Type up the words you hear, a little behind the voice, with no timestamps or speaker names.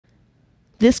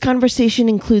This conversation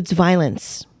includes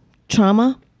violence,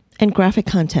 trauma, and graphic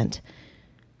content,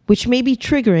 which may be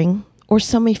triggering or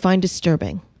some may find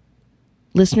disturbing.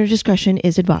 Listener discretion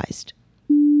is advised.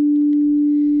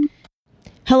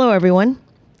 Hello, everyone.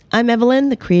 I'm Evelyn,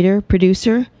 the creator,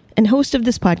 producer, and host of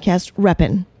this podcast,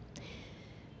 Rampant.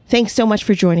 Thanks so much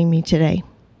for joining me today.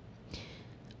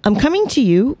 I'm coming to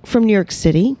you from New York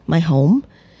City, my home,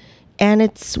 and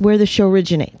it's where the show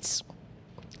originates.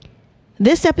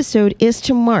 This episode is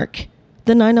to mark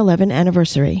the 9/11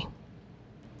 anniversary.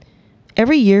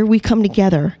 Every year we come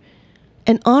together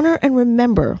and honor and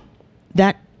remember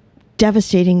that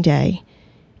devastating day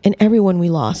and everyone we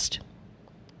lost.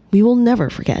 We will never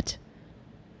forget.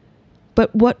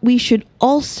 But what we should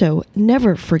also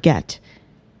never forget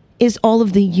is all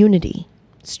of the unity,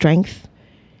 strength,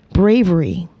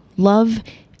 bravery, love,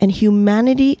 and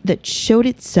humanity that showed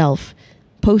itself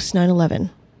post 9/11.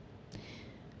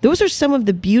 Those are some of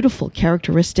the beautiful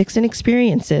characteristics and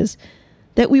experiences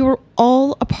that we were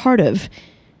all a part of,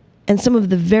 and some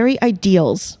of the very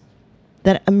ideals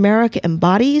that America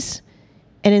embodies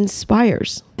and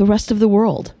inspires the rest of the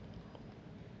world.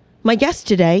 My guest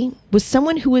today was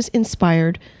someone who was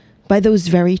inspired by those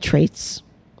very traits.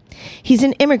 He's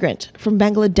an immigrant from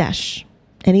Bangladesh,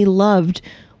 and he loved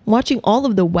watching all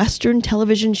of the Western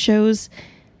television shows,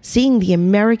 seeing the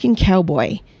American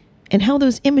Cowboy, and how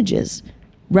those images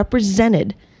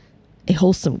represented a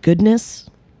wholesome goodness,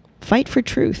 fight for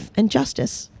truth and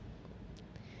justice.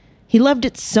 He loved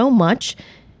it so much,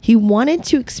 he wanted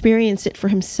to experience it for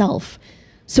himself,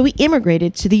 so he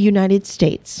immigrated to the United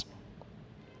States.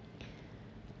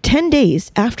 10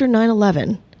 days after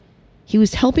 9/11, he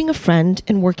was helping a friend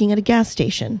and working at a gas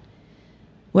station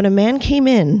when a man came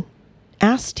in,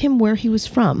 asked him where he was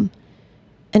from,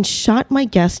 and shot my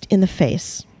guest in the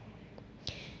face.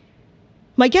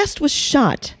 My guest was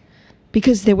shot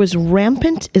because there was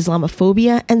rampant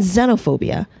Islamophobia and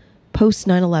xenophobia post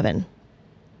 9/11.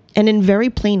 And in very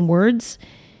plain words,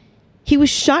 he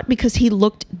was shot because he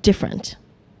looked different.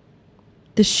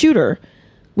 The shooter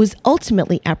was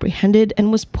ultimately apprehended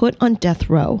and was put on death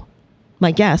row.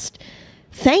 My guest,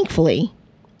 thankfully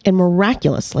and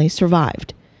miraculously,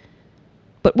 survived.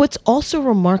 But what's also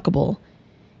remarkable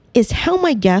is how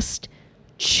my guest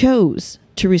chose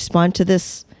to respond to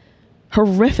this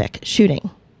horrific shooting.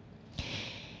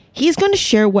 He's going to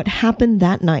share what happened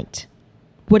that night,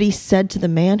 what he said to the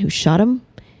man who shot him,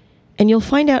 and you'll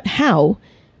find out how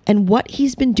and what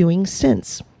he's been doing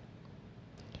since.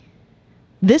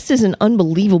 This is an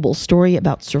unbelievable story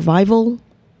about survival,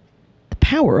 the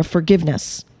power of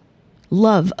forgiveness,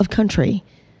 love of country,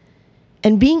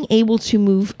 and being able to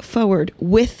move forward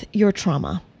with your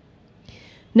trauma.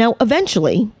 Now,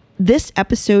 eventually, this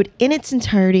episode in its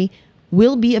entirety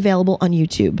will be available on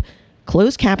YouTube,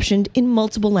 closed captioned in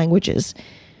multiple languages.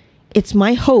 It's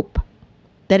my hope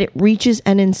that it reaches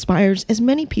and inspires as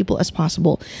many people as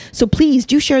possible. So please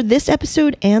do share this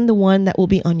episode and the one that will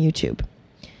be on YouTube.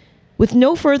 With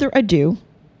no further ado,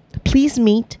 please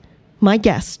meet my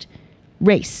guest,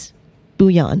 Rais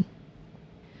Bhuiyan.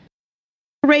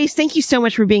 Rais, thank you so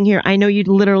much for being here. I know you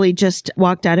literally just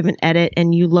walked out of an edit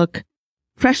and you look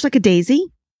fresh like a daisy,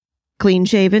 clean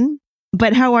shaven.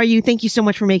 But how are you? Thank you so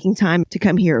much for making time to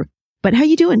come here. But how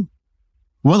you doing?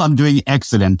 Well, I'm doing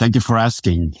excellent. Thank you for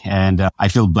asking. And I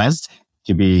feel blessed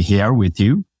to be here with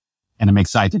you. And I'm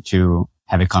excited to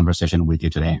have a conversation with you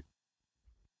today.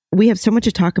 We have so much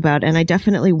to talk about, and I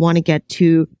definitely want to get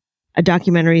to a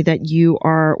documentary that you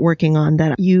are working on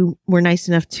that you were nice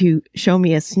enough to show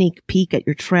me a sneak peek at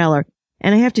your trailer.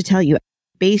 And I have to tell you,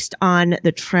 based on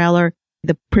the trailer,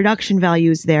 the production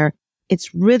values there,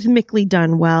 it's rhythmically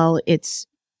done well. It's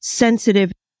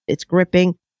sensitive. It's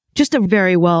gripping. Just a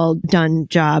very well done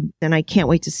job. And I can't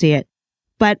wait to see it.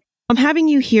 But I'm having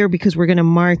you here because we're going to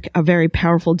mark a very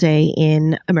powerful day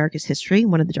in America's history,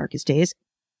 one of the darkest days.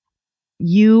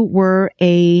 You were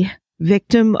a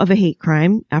victim of a hate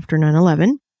crime after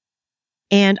 9/11.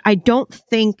 And I don't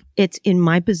think it's in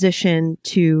my position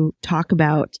to talk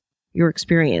about your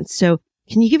experience. So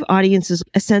can you give audiences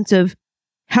a sense of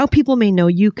how people may know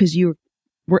you? Because you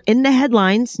were in the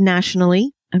headlines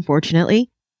nationally, unfortunately,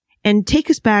 and take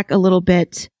us back a little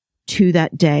bit to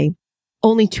that day,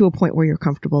 only to a point where you're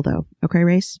comfortable though. Okay,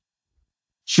 Rais?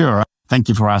 Sure. Thank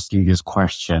you for asking this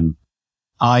question.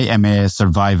 I am a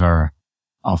survivor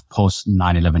of post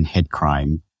 9/11 hate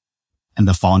crime and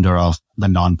the founder of the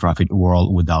nonprofit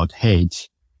World Without Hate.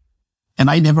 And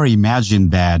I never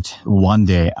imagined that one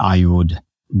day I would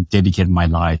dedicate my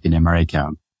life in America,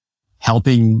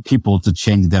 helping people to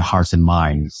change their hearts and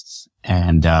minds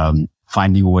and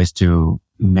finding ways to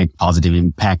make positive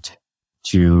impact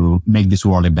to make this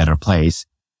world a better place.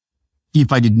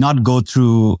 If I did not go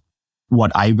through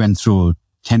what I went through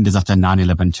 10 days after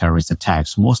 9/11 terrorist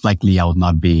attacks, most likely I would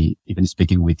not be even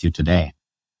speaking with you today.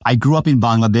 I grew up in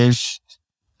Bangladesh,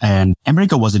 and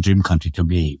America was a dream country to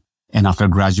me. And after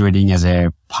graduating as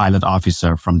a pilot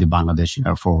officer from the Bangladesh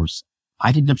Air Force,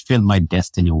 I did not feel my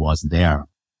destiny was there.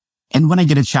 And when I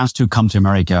get a chance to come to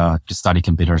America to study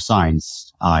computer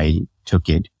science, I took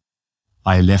it.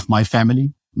 I left my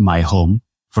family, my home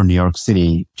for New York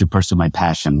City to pursue my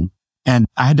passion. And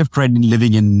I had a friend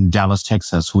living in Dallas,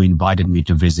 Texas, who invited me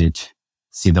to visit,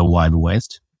 see the Wild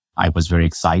West. I was very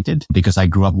excited because I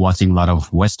grew up watching a lot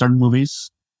of Western movies.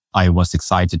 I was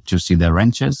excited to see the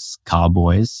ranches,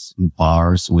 cowboys,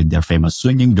 bars with their famous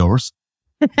swinging doors,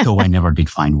 though I never did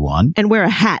find one. And wear a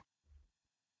hat.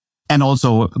 And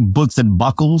also boots and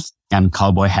buckles and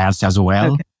cowboy hats as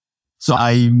well. Okay. So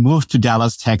I moved to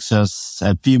Dallas, Texas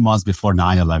a few months before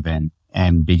 9/11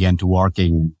 and began to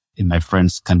working in my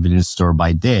friend's convenience store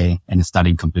by day and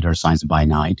studying computer science by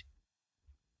night.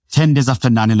 10 days after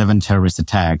 9/11 terrorist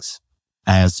attacks,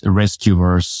 as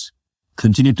rescuers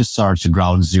continued to search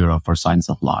ground zero for signs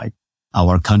of life,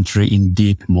 our country in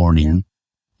deep mourning,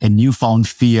 a newfound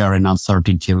fear and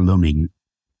uncertainty looming.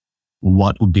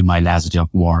 What would be my last day of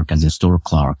work as a store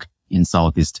clerk in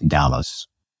Southeast Dallas?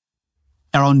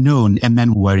 Around noon, a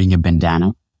man wearing a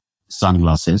bandana,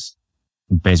 sunglasses,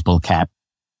 baseball cap,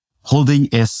 holding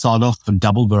a sort of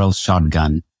double-barrel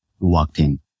shotgun, walked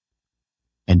in.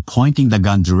 And pointing the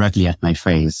gun directly at my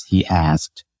face, he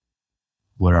asked,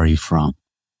 "Where are you from?"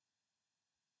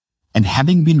 And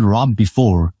having been robbed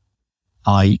before,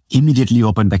 I immediately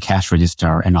opened the cash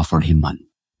register and offered him money.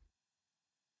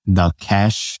 The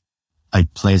cash I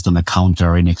placed on the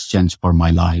counter in exchange for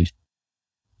my life,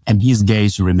 and his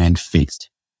gaze remained fixed.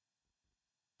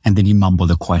 And then he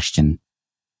mumbled a question,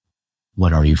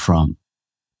 "Where are you from?"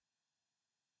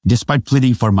 Despite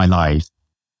pleading for my life,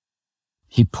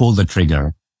 he pulled the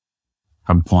trigger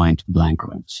from point blank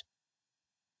range.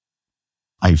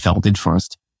 I felt it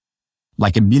first,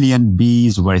 like a million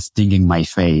bees were stinging my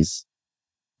face,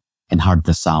 and heard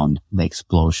the sound, the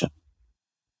explosion.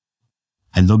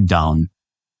 I looked down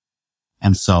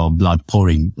and saw blood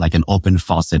pouring like an open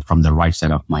faucet from the right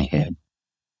side of my head.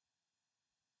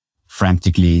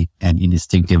 Frantically and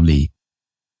instinctively,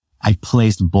 I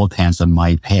placed both hands on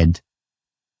my head,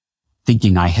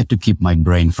 thinking I had to keep my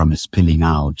brain from spilling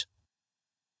out.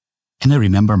 And I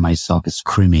remember myself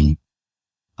screaming.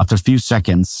 After a few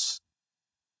seconds,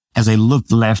 as I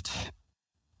looked left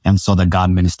and saw the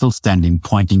gunman still standing,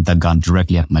 pointing the gun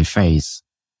directly at my face,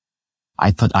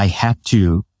 I thought I had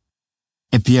to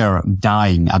appear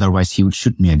dying, otherwise he would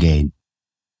shoot me again.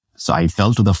 So I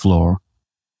fell to the floor.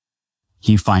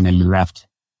 He finally left,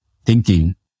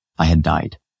 thinking I had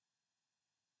died.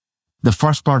 The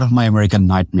first part of my American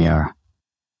nightmare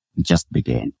just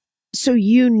began. So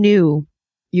you knew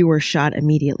you were shot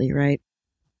immediately, right?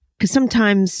 Because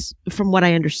sometimes, from what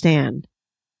I understand,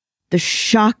 the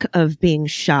shock of being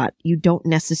shot, you don't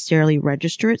necessarily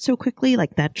register it so quickly,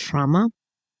 like that trauma.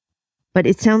 But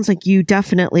it sounds like you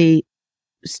definitely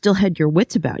still had your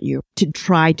wits about you to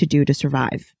try to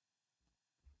survive.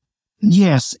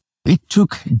 Yes, it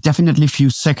took definitely a few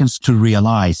seconds to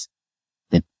realize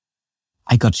that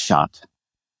I got shot.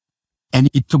 And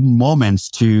it took moments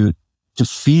to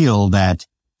feel that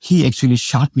he actually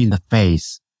shot me in the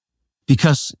face,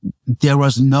 because there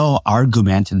was no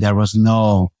argument, there was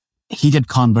no heated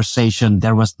conversation,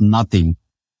 there was nothing.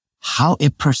 How a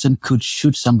person could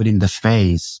shoot somebody in the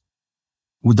face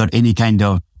without any kind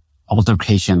of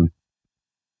altercation,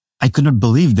 I could not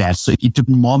believe that. So it took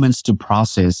moments to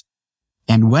process.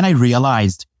 And when I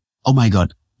realized, oh my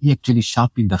God, he actually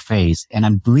shot me in the face and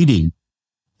I'm bleeding,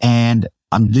 and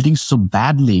I'm bleeding so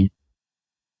badly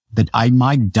that I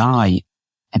might die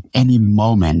at any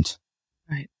moment.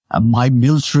 Right. My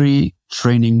military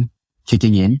training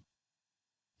kicking in.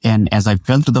 And as I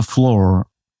fell to the floor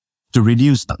to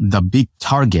reduce the big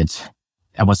target,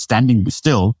 I was standing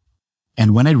still.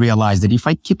 And when I realized that if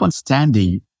I keep on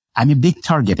standing, I'm a big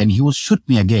target and he will shoot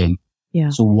me again. Yeah.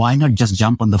 So why not just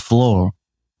jump on the floor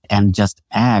and just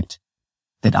act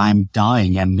that I'm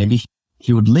dying and maybe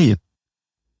he would leave.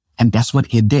 And that's what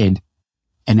he did.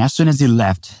 And as soon as he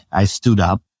left, I stood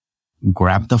up,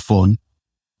 grabbed the phone,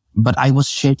 but I was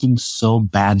shaking so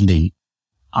badly,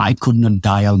 I could not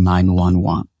dial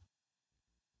 911.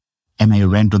 And I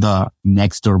ran to the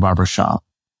next door barbershop.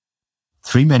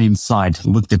 3 men inside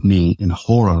looked at me in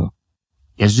horror,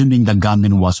 assuming the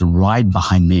gunman was right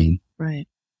behind me. Right.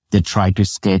 They tried to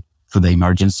escape through the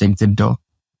emergency exit door.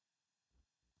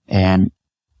 And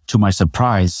to my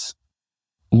surprise,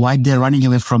 while they're running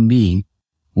away from me,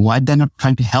 Why they're not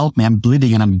trying to help me? I'm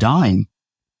bleeding and I'm dying.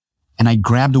 And I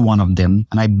grabbed one of them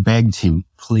and I begged him,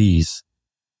 please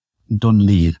don't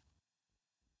leave.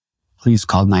 Please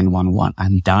call 911.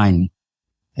 I'm dying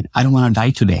and I don't want to die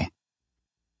today.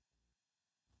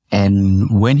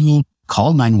 And when he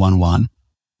called 911,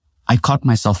 I caught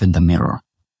myself in the mirror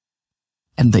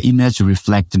and the image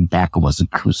reflected back was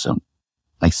gruesome,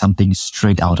 like something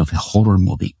straight out of a horror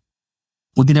movie.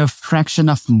 Within a fraction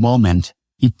of a moment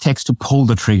it takes to pull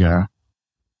the trigger,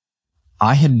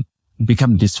 I had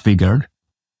become disfigured,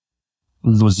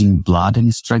 losing blood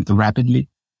and strength rapidly,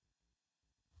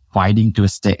 fighting to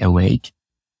stay awake.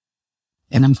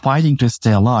 And I'm fighting to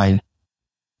stay alive.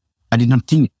 I did not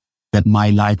think that my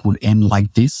life would end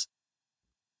like this.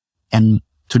 And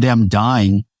today I'm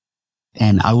dying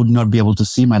and I would not be able to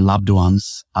see my loved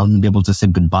ones. I wouldn't be able to say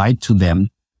goodbye to them.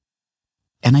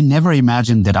 And I never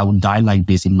imagined that I would die like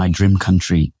this in my dream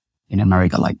country, in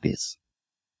America like this.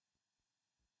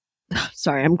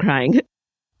 Sorry, I'm crying.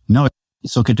 No,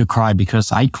 it's okay to cry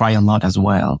because I cry a lot as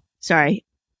well. Sorry.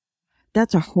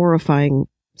 That's a horrifying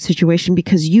situation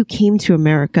because you came to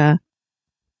America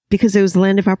because it was the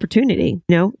land of opportunity.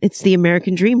 You know, it's the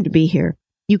American dream to be here.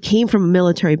 You came from a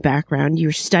military background.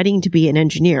 You're studying to be an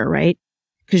engineer, right?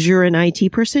 Because you're an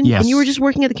IT person. Yes. And you were just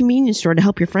working at the convenience store to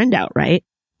help your friend out, right?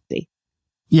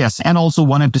 Yes, and also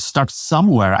wanted to start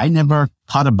somewhere. I never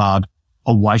thought about,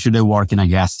 oh, why should I work in a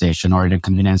gas station or in a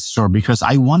convenience store? Because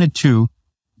I wanted to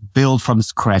build from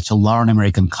scratch, learn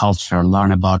American culture,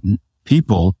 learn about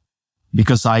people,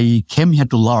 because I came here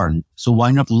to learn. So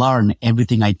why not learn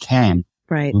everything I can?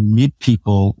 Right. To meet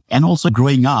people. And also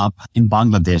growing up in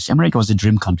Bangladesh, America was a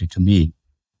dream country to me.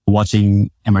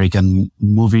 Watching American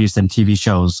movies and TV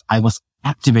shows, I was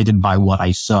activated by what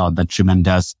I saw, the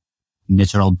tremendous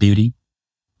natural beauty,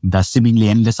 the seemingly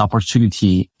endless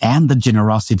opportunity, and the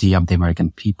generosity of the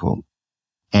American people.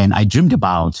 And I dreamed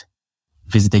about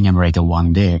visiting America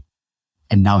one day.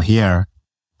 And now here,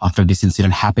 after this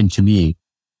incident happened to me,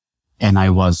 and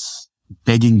I was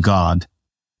begging God,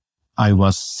 I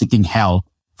was seeking help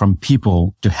from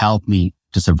people to help me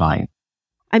to survive.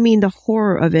 I mean, the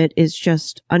horror of it is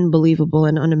just unbelievable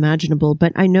and unimaginable,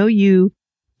 but I know you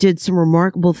did some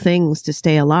remarkable things to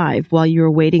stay alive while you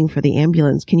were waiting for the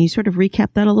ambulance. Can you sort of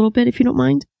recap that a little bit, if you don't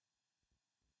mind?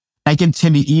 I can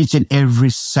tell you each and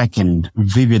every second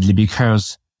vividly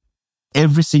because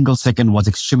every single second was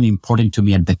extremely important to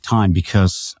me at the time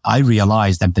because I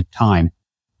realized at the time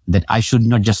that I should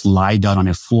not just lie down on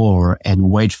a floor and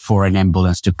wait for an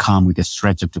ambulance to come with a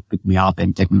stretcher to pick me up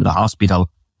and take me to the hospital.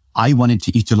 I wanted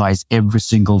to utilize every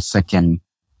single second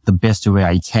the best way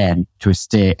I can to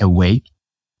stay awake,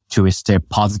 to stay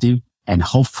positive and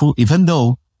hopeful, even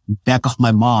though back of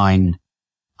my mind,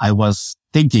 I was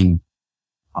thinking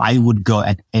I would go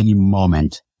at any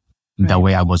moment the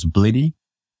way I was bleeding.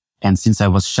 And since I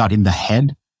was shot in the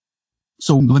head.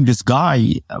 So when this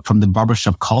guy from the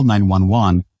barbershop called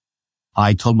 911,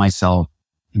 I told myself,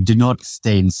 do not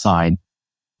stay inside.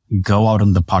 Go out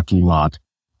on the parking lot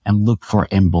and look for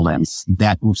ambulance.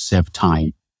 That would save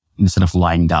time instead of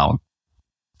lying down.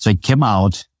 So I came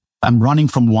out. I'm running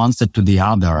from one side to the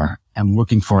other. I'm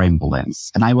looking for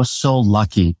ambulance. And I was so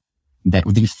lucky that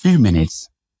within a few minutes,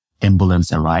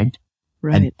 ambulance arrived.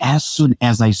 Right. And as soon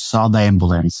as I saw the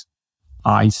ambulance,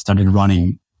 I started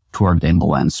running toward the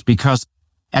ambulance because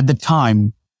at the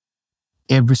time,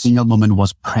 every single moment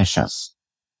was precious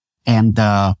and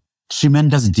the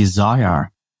tremendous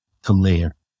desire to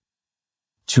live,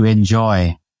 to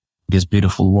enjoy this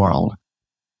beautiful world.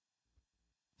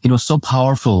 It was so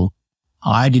powerful.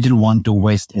 I didn't want to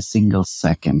waste a single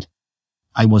second.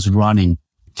 I was running,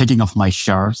 taking off my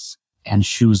shirts and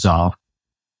shoes off.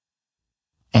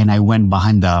 And I went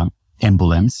behind the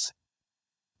ambulance.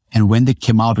 And when they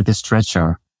came out with a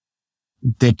stretcher,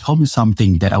 they told me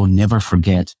something that I will never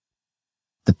forget.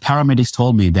 The paramedics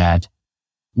told me that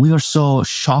we are so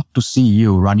shocked to see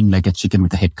you running like a chicken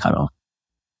with a head cut off.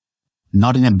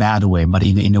 Not in a bad way, but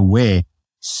in a way,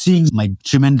 seeing my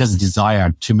tremendous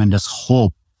desire, tremendous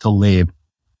hope to live,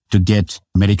 to get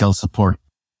medical support.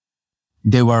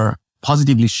 They were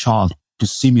positively shocked to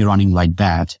see me running like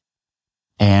that.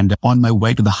 And on my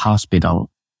way to the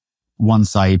hospital,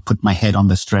 once I put my head on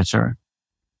the stretcher,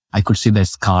 I could see the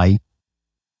sky,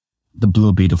 the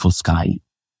blue, beautiful sky.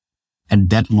 At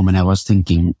that moment, I was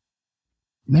thinking,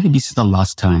 maybe this is the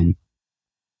last time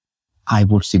I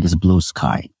would see this blue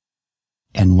sky.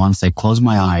 And once I close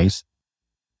my eyes,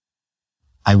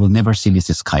 I will never see this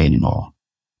sky anymore.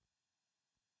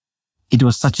 It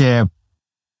was such a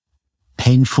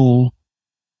painful,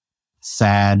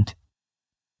 sad,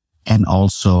 and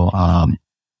also,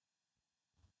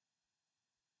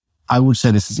 I would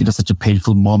say this is such a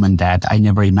painful moment that I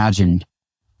never imagined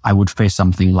I would face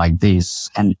something like this.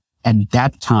 And at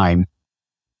that time,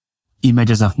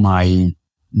 images of my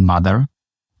mother,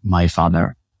 my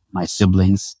father, my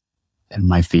siblings, and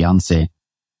my fiance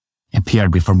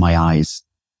appeared before my eyes.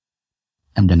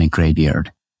 And then a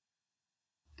graveyard.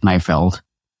 And I felt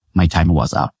my time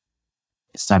was up.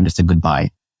 It's time to say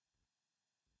goodbye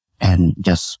and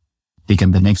just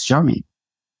begin the next journey.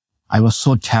 I was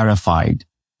so terrified.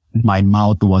 My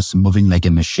mouth was moving like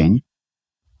a machine.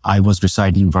 I was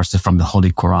reciting verses from the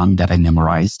Holy Quran that I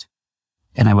memorized.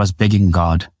 And I was begging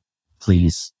God,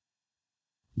 please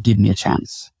give me a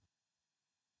chance.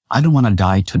 I don't want to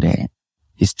die today.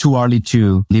 It's too early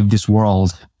to leave this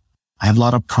world. I have a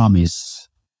lot of promise.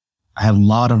 I have a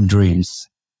lot of dreams.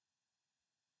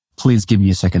 Please give me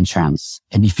a second chance.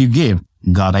 And if you give,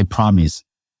 God, I promise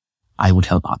I would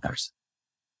help others.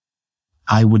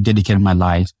 I would dedicate my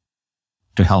life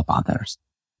to help others.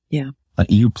 Yeah. But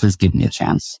you please give me a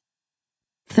chance.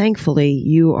 Thankfully,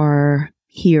 you are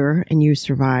here and you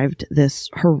survived this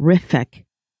horrific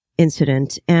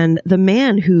incident. And the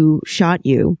man who shot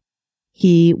you,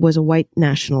 he was a white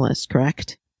nationalist,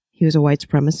 correct? He was a white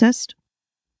supremacist?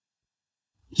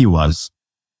 He was.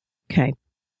 Okay.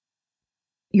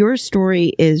 Your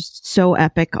story is so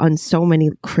epic on so many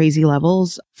crazy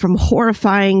levels, from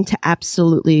horrifying to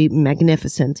absolutely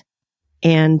magnificent.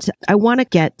 And I want to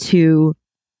get to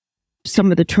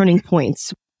some of the turning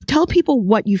points. Tell people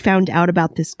what you found out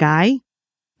about this guy,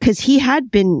 because he had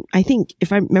been, I think,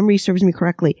 if my memory serves me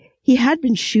correctly, he had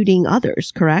been shooting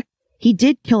others, correct? He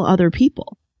did kill other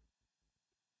people.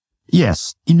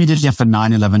 Yes. Immediately after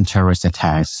 9/11 terrorist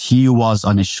attacks, he was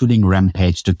on a shooting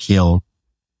rampage to kill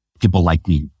people like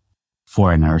me,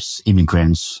 foreigners,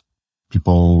 immigrants,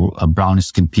 people,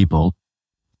 brown-skinned people.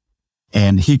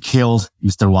 And he killed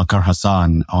Mr. Waqar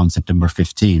Hassan on September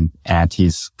 15th at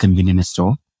his convenience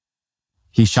store.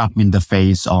 He shot me in the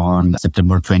face on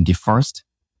September 21st.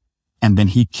 And then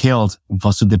he killed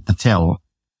Vasudeb Patel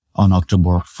on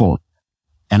October 4th.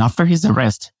 And after his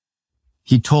arrest,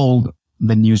 he told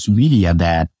the news media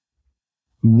that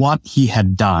what he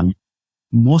had done,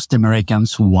 most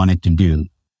Americans wanted to do.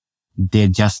 They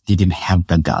just didn't have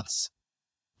the guts.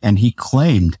 And he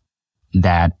claimed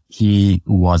that he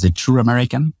was a true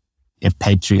American, a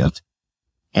patriot,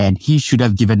 and he should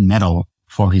have given medal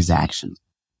for his actions.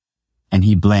 And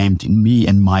he blamed me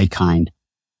and my kind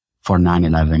for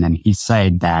 9/11. And he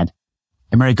said that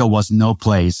America was no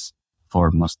place for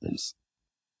Muslims.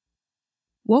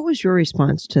 What was your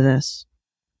response to this?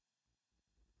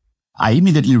 I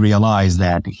immediately realized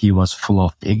that he was full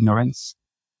of ignorance,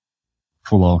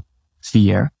 full of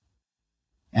fear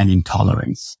and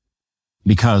intolerance,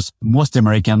 because most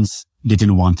Americans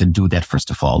didn't want to do that.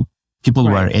 First of all, people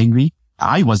were angry.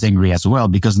 I was angry as well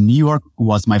because New York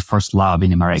was my first love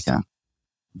in America.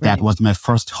 That was my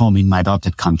first home in my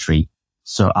adopted country.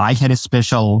 So I had a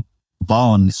special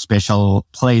bond, special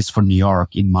place for New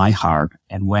York in my heart.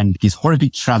 And when this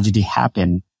horrific tragedy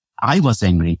happened, I was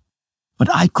angry, but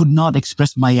I could not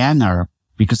express my anger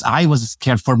because I was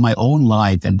scared for my own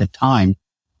life at the time.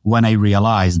 When I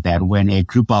realized that when a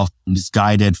group of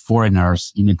misguided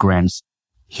foreigners, immigrants,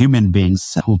 human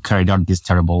beings who carried out these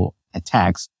terrible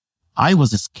attacks, I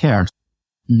was scared.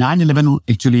 9/11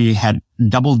 actually had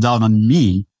doubled down on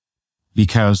me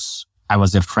because I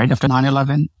was afraid after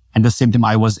 9/11. At the same time,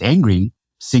 I was angry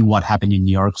seeing what happened in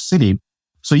New York City.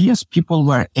 So yes, people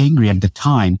were angry at the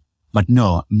time, but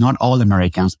no, not all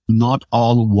Americans, not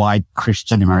all white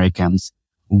Christian Americans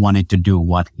wanted to do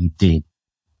what he did.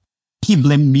 He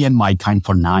blamed me and my kind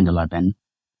for 9/11.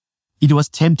 It was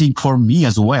tempting for me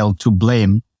as well to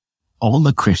blame all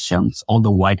the Christians, all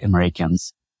the white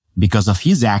Americans, because of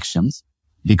his actions,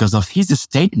 because of his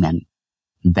statement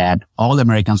that all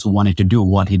Americans wanted to do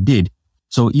what he did.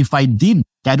 So if I did,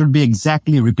 that would be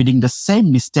exactly repeating the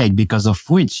same mistake because of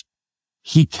which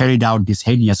he carried out these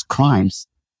heinous crimes.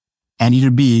 And it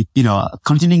would be,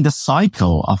 continuing the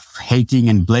cycle of hating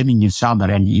and blaming each other,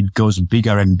 and it goes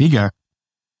bigger and bigger.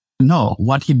 No,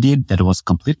 what he did, that was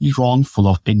completely wrong, full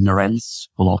of ignorance,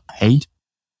 full of hate.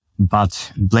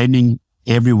 But blaming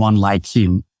everyone like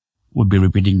him would be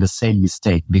repeating the same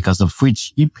mistake, because of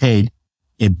which he paid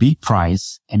a big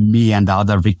price, and me and the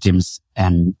other victims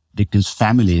and victims'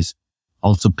 families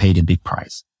also paid a big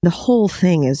price. The whole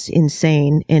thing is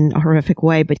insane in a horrific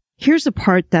way. But here's the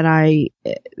part that I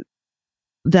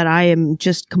am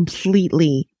just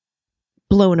completely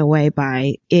blown away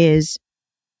by is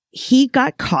he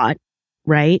got caught,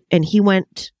 right? And he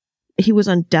was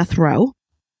on death row.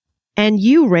 And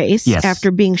you, Rais, yes,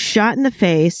 after being shot in the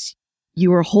face,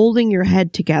 you were holding your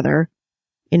head together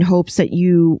in hopes that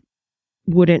you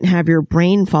wouldn't have your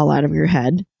brain fall out of your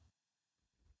head.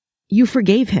 You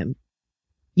forgave him.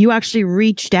 You actually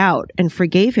reached out and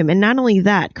forgave him. And not only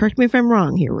that, correct me if I'm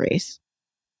wrong here, Rais,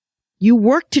 you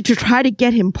worked to try to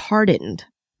get him pardoned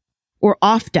or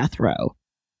off death row.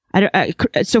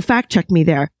 So fact check me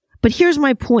there. But here's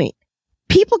my point.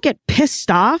 People get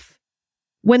pissed off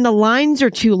when the lines are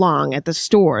too long at the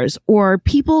stores, or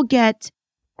people get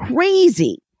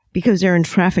crazy because they're in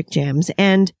traffic jams.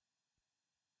 And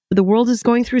the world is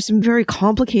going through some very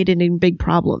complicated and big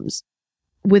problems.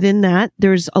 Within that,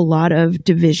 there's a lot of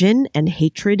division and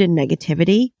hatred and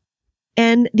negativity,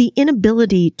 and the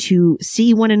inability to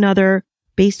see one another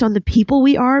based on the people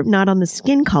we are, not on the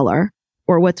skin color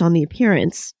or what's on the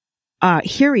appearance,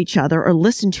 hear each other or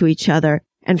listen to each other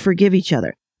and forgive each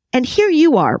other. And here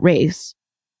you are, Rais,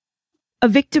 a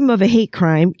victim of a hate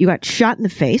crime. You got shot in the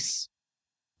face,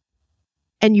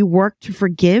 and you worked to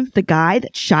forgive the guy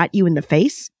that shot you in the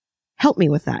face. Help me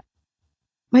with that.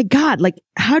 My God, like,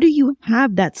 how do you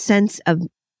have that sense of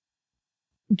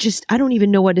just, I don't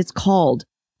even know what it's called.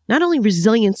 Not only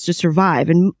resilience to survive,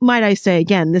 and might I say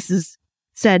again, this is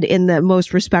said in the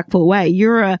most respectful way.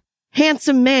 You're a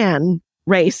handsome man,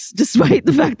 Rais, despite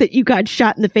the fact that you got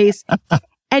shot in the face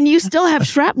and you still have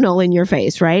shrapnel in your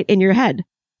face, right? In your head.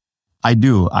 I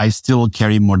do. I still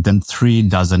carry more than 3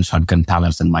 dozen shotgun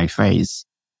pellets in my face.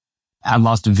 I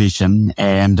lost vision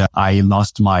and I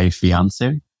lost my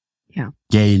fiance. Yeah.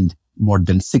 Gained more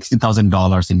than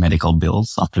 $60,000 in medical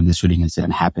bills after the shooting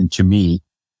incident happened to me.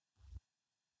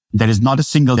 There is not a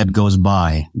single that goes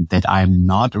by that I am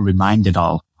not reminded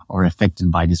of or affected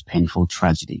by this painful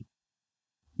tragedy.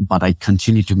 But I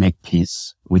continue to make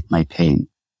peace with my pain.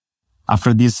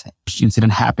 After this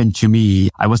incident happened to me,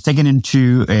 I was taken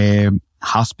into a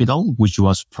hospital, which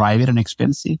was private and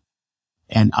expensive.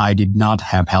 And I did not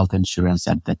have health insurance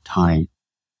at that time.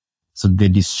 So they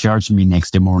discharged me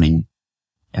next day morning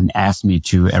and asked me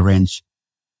to arrange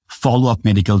follow-up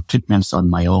medical treatments on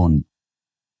my own.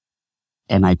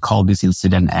 And I call this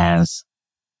incident as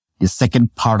the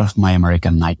second part of my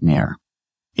American nightmare.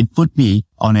 It put me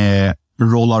on a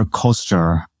roller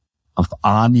coaster of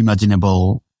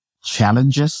unimaginable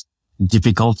challenges,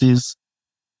 difficulties,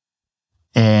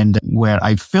 and where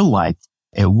I feel like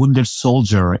a wounded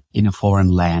soldier in a foreign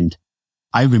land.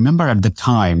 I remember at the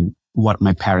time what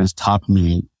my parents taught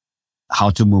me, how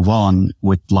to move on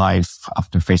with life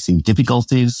after facing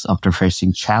difficulties, after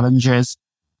facing challenges.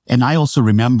 And I also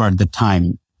remember the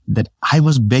time that I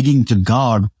was begging to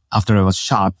God after I was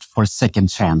shot for a second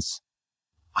chance.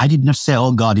 I did not say,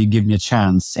 oh God, you give me a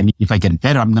chance. And if I get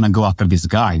better, I'm going to go after this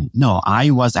guy. No,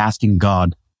 I was asking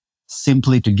God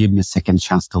simply to give me a second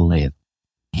chance to live.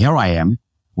 Here I am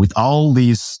with all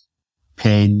this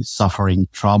pain, suffering,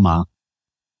 trauma.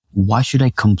 Why should I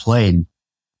complain?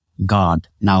 God,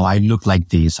 now I look like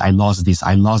this. I lost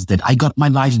that. I got my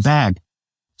life back.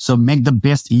 So make the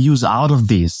best use out of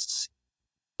this.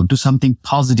 Do something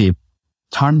positive.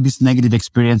 Turn this negative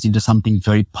experience into something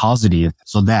very positive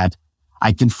so that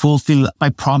I can fulfill my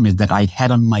promise that I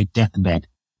had on my deathbed.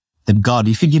 That God,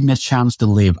 if you give me a chance to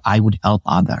live, I would help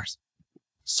others.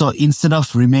 So instead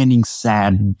of remaining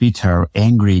sad, bitter,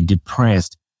 angry,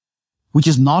 depressed, which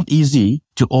is not easy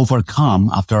to overcome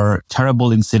after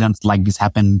terrible incidents like this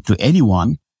happen to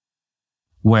anyone,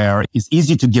 where it's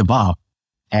easy to give up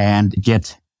and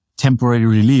get temporary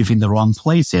relief in the wrong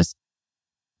places.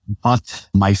 But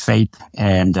my faith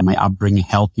and my upbringing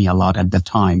helped me a lot at that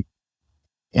time.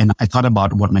 And I thought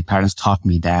about what my parents taught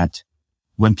me, that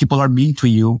when people are mean to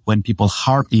you, when people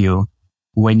hurt you,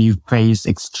 when you face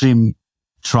extreme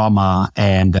trauma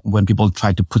and when people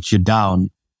try to put you down,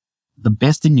 the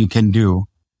best thing you can do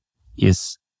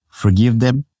is forgive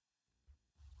them,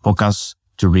 focus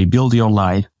to rebuild your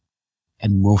life,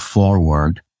 and move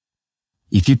forward.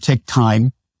 If you take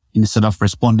time instead of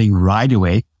responding right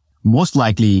away, most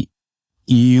likely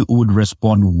you would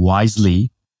respond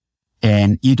wisely,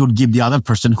 and it would give the other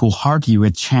person who hurt you a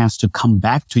chance to come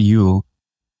back to you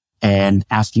and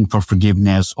asking for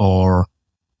forgiveness, or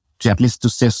to at least to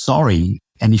say sorry.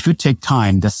 And if you take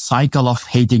time, the cycle of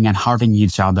hating and hurting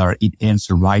each other, it ends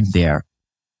right there.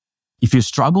 If you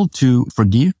struggle to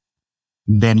forgive,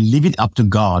 then leave it up to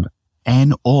God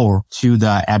and or to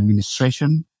the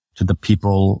administration, to the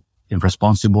people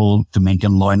responsible to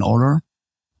maintain law and order.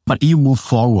 But you move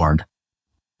forward.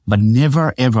 But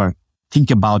never ever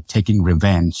think about taking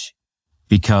revenge,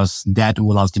 because that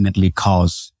will ultimately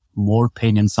cause more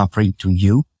pain and suffering to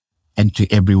you and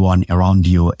to everyone around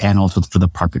you, and also to the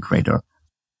perpetrator.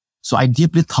 So I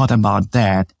deeply thought about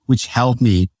that, which helped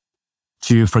me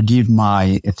to forgive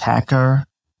my attacker,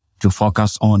 to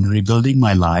focus on rebuilding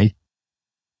my life.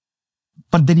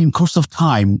 But then in course of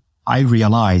time, I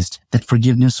realized that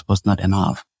forgiveness was not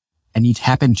enough. And it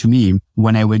happened to me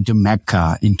when I went to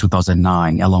Mecca in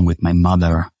 2009 along with my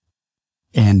mother,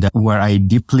 and where I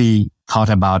deeply thought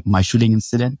about my shooting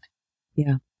incident.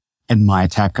 Yeah. And my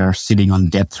attacker sitting on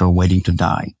death row waiting to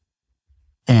die.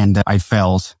 And I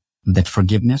felt that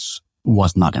forgiveness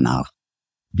was not enough,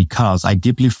 because I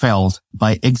deeply felt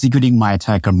by executing my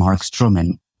attacker, Mark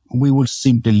Stroman, we would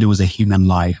simply lose a human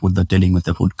life without dealing with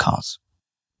the root cause.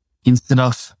 Instead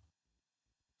of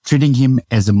treating him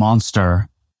as a monster,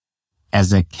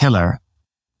 as a killer,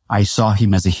 I saw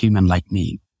him as a human like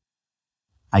me.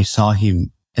 I saw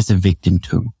him as a victim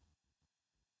too.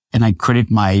 And I credit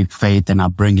my faith and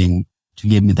upbringing to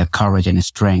give me the courage and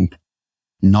strength,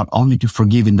 not only to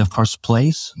forgive in the first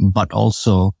place, but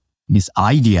also this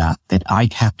idea that I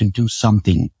have to do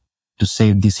something to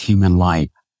save this human life,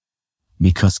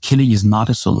 because killing is not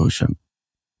a solution.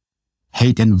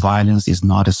 Hate and violence is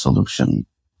not a solution.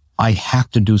 I have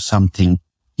to do something.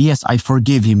 Yes, I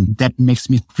forgive him. That makes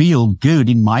me feel good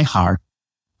in my heart.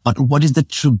 But what is the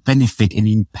true benefit and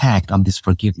impact of this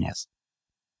forgiveness?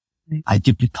 I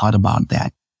deeply thought about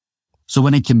that. So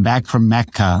when I came back from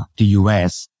Mecca to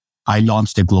US, I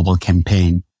launched a global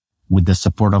campaign with the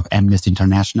support of Amnesty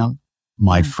International,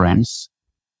 my friends,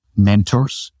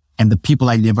 mentors, and the people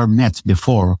I never met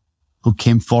before who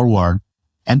came forward.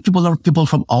 And people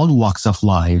from all walks of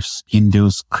life,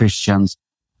 Hindus, Christians,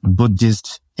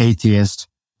 Buddhists, atheists,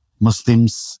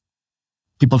 Muslims,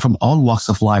 people from all walks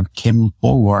of life came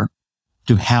forward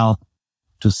to help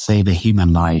to save a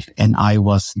human life. And I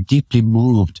was deeply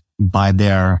moved by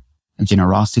their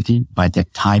generosity, by their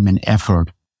time and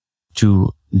effort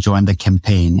to join the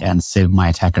campaign and save my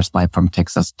attacker's life from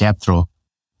Texas death row.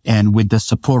 And with the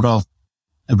support of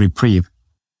Reprieve,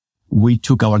 we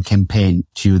took our campaign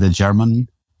to the German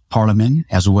Parliament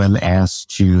as well as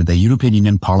to the European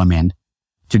Union Parliament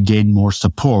to gain more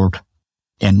support.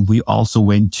 And we also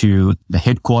went to the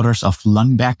headquarters of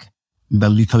Lundbeck, the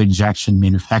lethal injection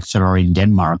manufacturer in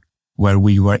Denmark, where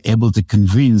we were able to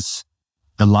convince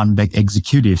the Lundbeck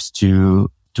executives to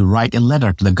write a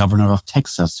letter to the governor of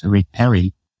Texas, Rick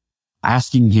Perry,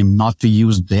 asking him not to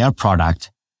use their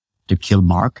product to kill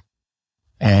Mark.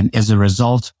 And as a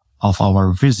result of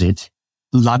our visit,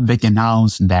 Lundbeck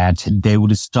announced that they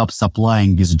would stop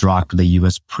supplying this drug to the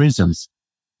U.S. prisons,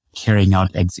 carrying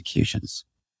out executions.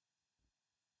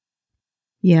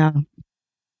 Yeah.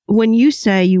 When you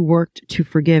say you worked to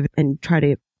forgive and try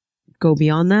to go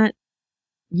beyond that,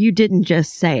 you didn't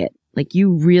just say it. Like,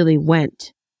 you really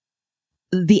went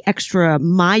the extra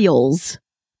miles,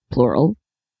 plural,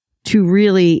 to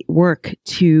really work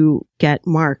to get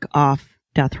Mark off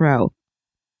death row.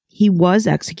 He was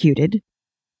executed.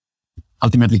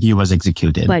 Ultimately, he was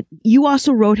executed. But you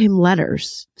also wrote him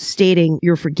letters stating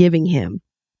you're forgiving him.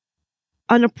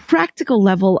 On a practical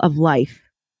level of life,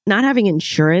 not having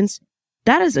insurance,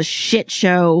 that is a shit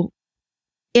show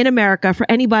in America for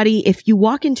anybody. If you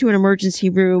walk into an emergency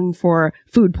room for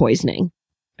food poisoning,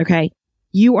 okay,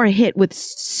 you are hit with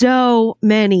so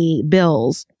many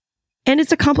bills, and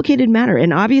it's a complicated matter.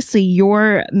 And obviously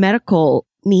your medical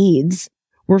needs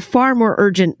were far more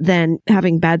urgent than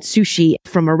having bad sushi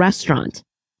from a restaurant.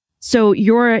 So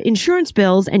your insurance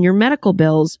bills and your medical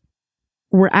bills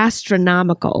were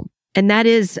astronomical. And that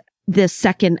is the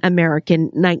second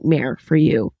American nightmare for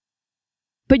you.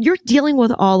 But you're dealing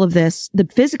with all of this, the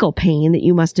physical pain that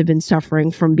you must have been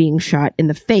suffering from being shot in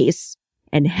the face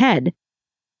and head.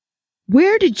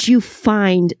 Where did you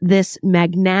find this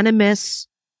magnanimous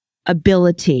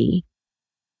ability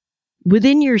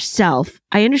within yourself?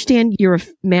 I understand you're a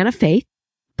man of faith,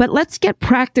 but let's get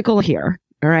practical here.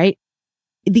 All right.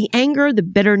 The anger, the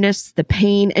bitterness, the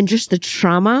pain, and just the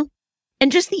trauma,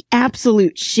 and just the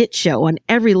absolute shit show on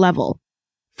every level,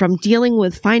 from dealing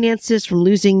with finances, from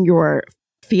losing your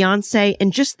fiance,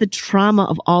 and just the trauma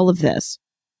of all of this.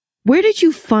 Where did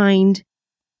you find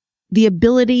the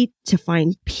ability to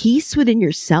find peace within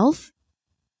yourself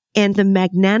and the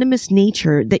magnanimous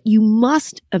nature that you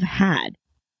must have had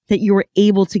that you were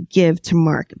able to give to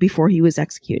Mark before he was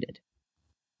executed?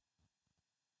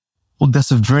 Well,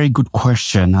 that's a very good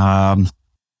question.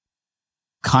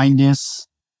 Kindness,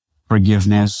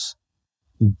 forgiveness,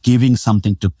 giving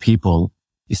something to people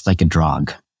is like a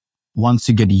drug. Once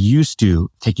you get used to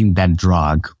taking that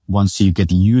drug, once you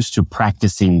get used to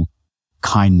practicing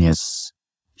kindness,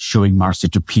 showing mercy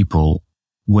to people,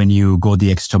 when you go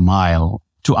the extra mile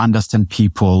to understand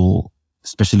people,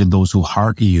 especially those who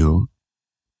hurt you,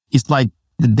 it's like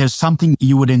there's something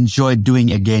you would enjoy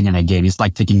doing again and again. It's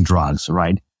like taking drugs,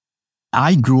 right?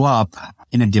 I grew up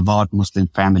in a devout Muslim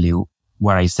family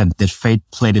where I said that fate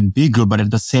played a big role, but at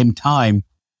the same time,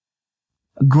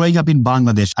 growing up in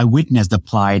Bangladesh, I witnessed the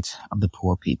plight of the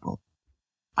poor people.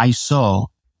 I saw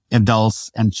adults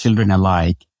and children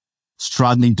alike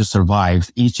struggling to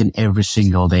survive each and every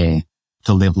single day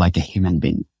to live like a human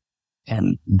being.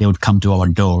 And they would come to our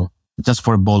door just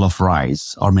for a bowl of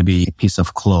rice or maybe a piece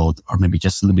of cloth or maybe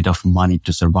just a little bit of money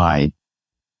to survive.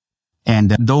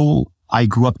 And though I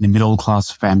grew up in a middle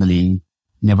class family,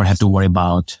 never had to worry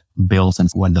about bills and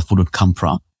where the food would come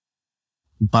from,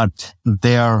 but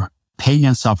their pain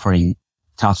and suffering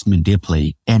touched me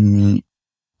deeply. And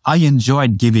I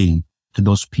enjoyed giving to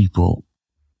those people.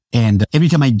 And every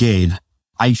time I gave,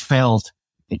 I felt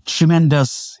a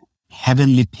tremendous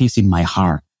heavenly peace in my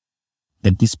heart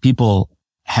that these people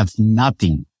have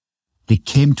nothing. They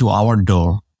came to our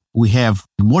door. We have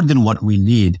more than what we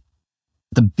need.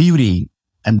 The beauty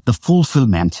and the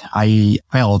fulfillment I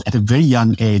felt at a very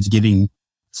young age giving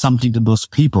something to those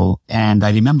people. And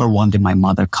I remember one day my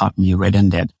mother caught me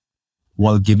red-handed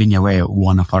while giving away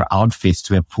one of her outfits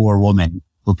to a poor woman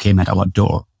who came at our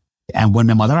door. And when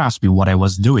my mother asked me what I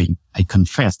was doing, I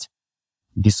confessed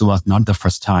this was not the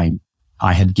first time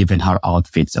I had given her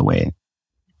outfits away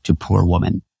to poor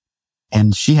women.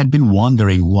 And she had been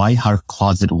wondering why her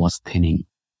closet was thinning.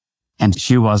 And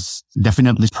she was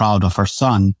definitely proud of her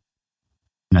son,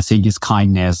 seeing his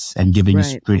kindness and giving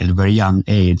his spirit at a very young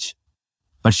age.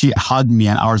 But she hugged me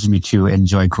and urged me to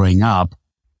enjoy growing up.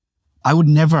 I would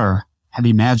never have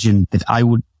imagined that I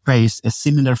would face a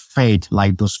similar fate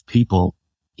like those people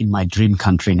in my dream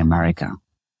country in America.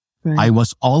 Right. I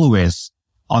was always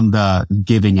on the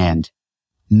giving end,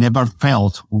 never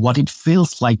felt what it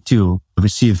feels like to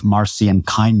receive mercy and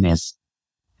kindness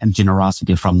and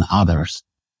generosity from others.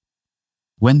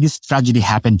 When this tragedy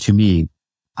happened to me,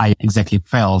 I exactly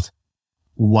felt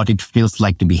what it feels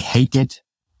like to be hated,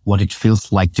 what it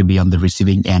feels like to be on the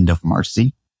receiving end of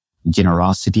mercy,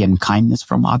 generosity and kindness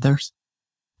from others.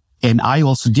 And I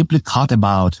also deeply thought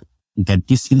about that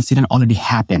this incident already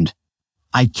happened.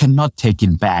 I cannot take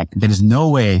it back. There is no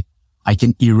way I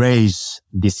can erase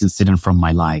this incident from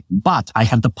my life, but I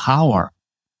have the power.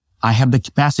 I have the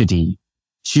capacity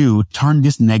to turn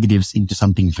these negatives into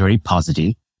something very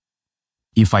positive.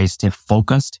 If I stay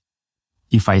focused,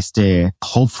 if I stay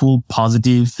hopeful,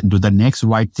 positive, do the next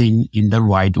right thing in the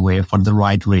right way for the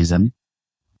right reason,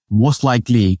 most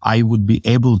likely I would be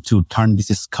able to turn this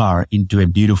scar into a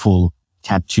beautiful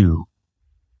tattoo.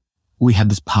 We have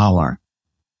this power.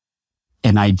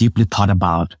 And I deeply thought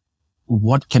about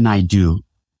what can I do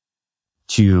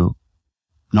to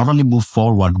not only move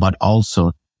forward, but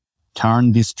also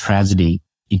turn this tragedy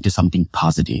into something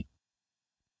positive.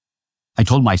 I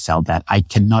told myself that I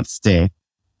cannot stay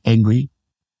angry,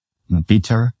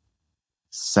 bitter,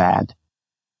 sad,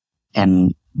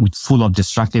 and with full of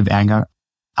destructive anger.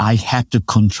 I have to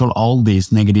control all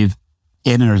this negative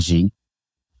energy.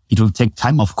 It will take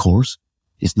time, of course.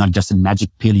 It's not just a magic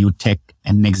pill you take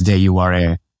and next day you are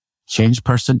a changed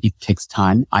person. It takes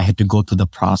time. I had to go through the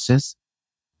process.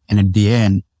 And at the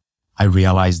end, I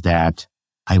realized that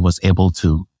I was able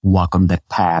to walk on that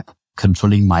path,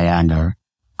 controlling my anger,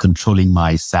 controlling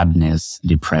my sadness,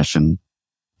 depression,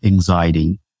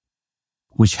 anxiety,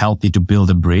 which helped me to build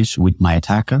a bridge with my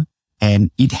attacker.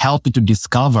 And it helped me to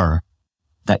discover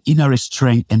the inner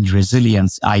strength and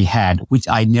resilience I had, which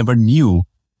I never knew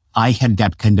I had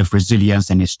that kind of resilience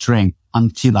and strength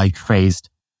until I faced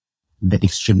that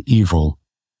extreme evil.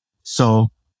 So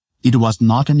it was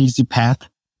not an easy path,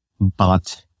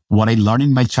 but what I learned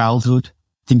in my childhood,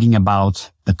 thinking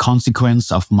about the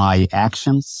consequence of my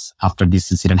actions after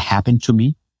this incident happened to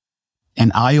me.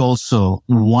 And I also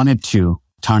wanted to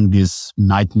turn this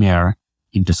nightmare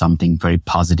into something very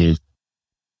positive.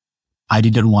 I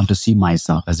didn't want to see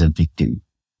myself as a victim.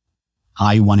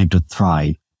 I wanted to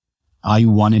thrive. I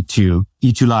wanted to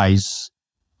utilize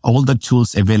all the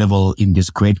tools available in this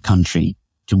great country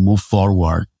to move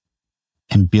forward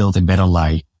and build a better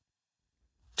life,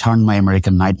 turn my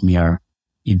American nightmare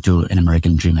into an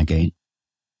American dream again.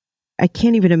 I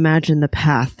can't even imagine the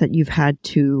path that you've had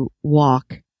to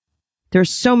walk. There's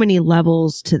so many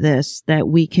levels to this that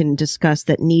we can discuss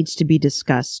that needs to be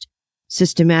discussed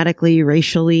systematically,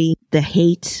 racially, the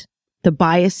hate, the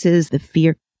biases, the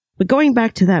fear. But going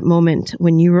back to that moment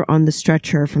when you were on the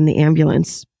stretcher from the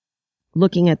ambulance,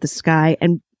 looking at the sky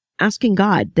and asking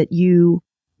God that you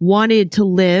wanted to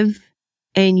live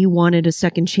and you wanted a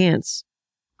second chance.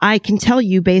 I can tell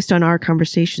you based on our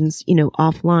conversations,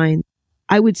 offline,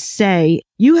 I would say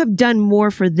you have done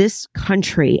more for this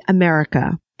country,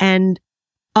 America, and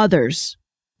others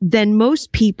than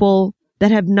most people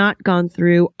that have not gone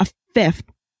through a fifth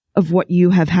of what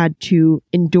you have had to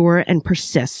endure and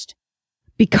persist,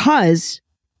 because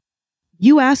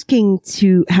you asking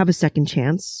to have a second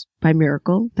chance by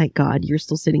miracle, thank God you're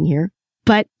still sitting here,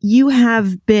 but you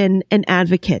have been an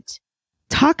advocate.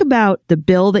 Talk about the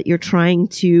bill that you're trying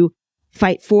to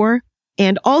fight for,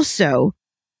 and also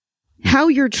how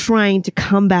you're trying to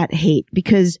combat hate,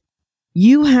 because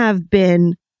you have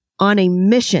been on a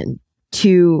mission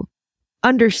to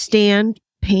understand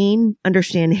pain,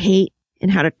 understand hate,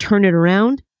 and how to turn it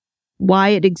around, why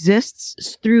it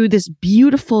exists, through this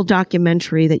beautiful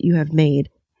documentary that you have made.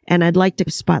 And I'd like to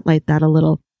spotlight that a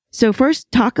little. So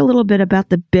first, talk a little bit about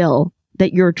the bill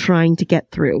that you're trying to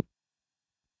get through.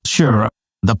 Sure.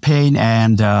 The pain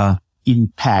and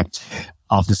impact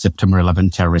of the September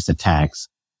 11 terrorist attacks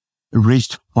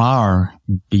reached far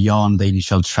beyond the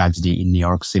initial tragedy in New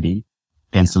York City,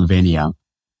 Pennsylvania,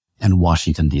 and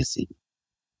Washington, D.C.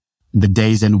 The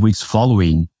days and weeks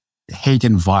following, hate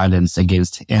and violence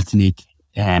against ethnic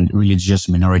and religious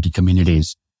minority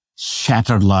communities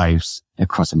shattered lives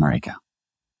across America.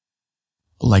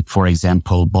 Like, for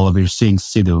example, Balabir Singh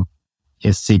Sidhu,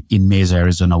 a Sikh in Mesa,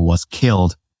 Arizona, was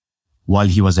killed while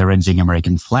he was arranging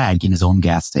American flag in his own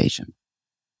gas station.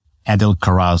 Adel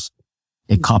Karaz,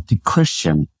 a Coptic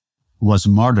Christian, was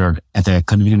murdered at a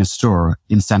convenience store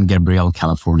in San Gabriel,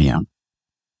 California.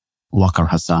 Waqar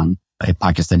Hassan, a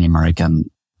Pakistani American,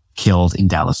 killed in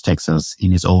Dallas, Texas,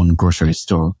 in his own grocery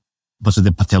store.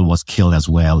 Vasudeb Patel was killed as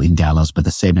well in Dallas by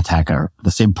the same attacker,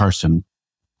 the same person.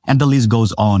 And the list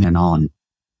goes on and on.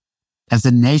 As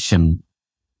a nation,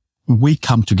 we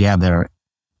come together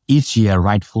each year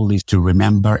rightfully to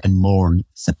remember and mourn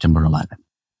September 11.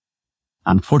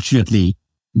 Unfortunately,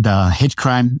 the hate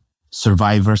crime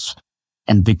survivors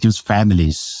and victims'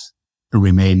 families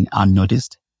remain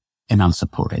unnoticed and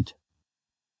unsupported.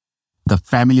 The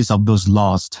families of those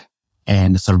lost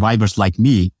and survivors like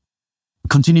me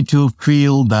continue to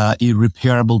feel the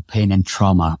irreparable pain and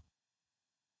trauma.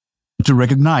 To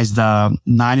recognize the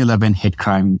 9/11 hate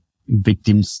crime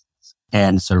victims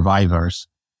and survivors,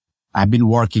 I've been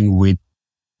working with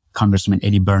Congressman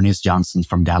Eddie Bernice Johnson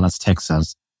from Dallas,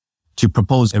 Texas, to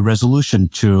propose a resolution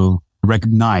to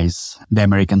recognize the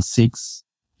American Sikhs,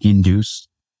 Hindus,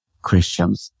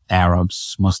 Christians,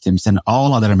 Arabs, Muslims, and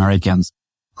all other Americans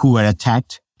who were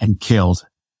attacked and killed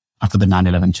after the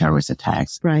 9/11 terrorist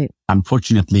attacks. Right.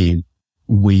 Unfortunately,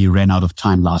 we ran out of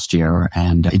time last year,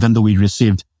 and even though we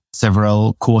received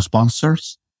several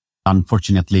co-sponsors,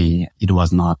 unfortunately, it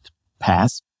was not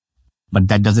passed. But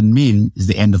that doesn't mean it's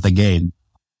the end of the game.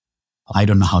 I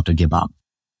don't know how to give up.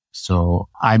 So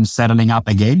I'm settling up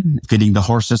again, feeding the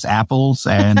horses apples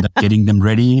and getting them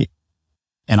ready.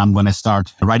 And I'm going to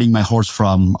start riding my horse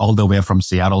from all the way from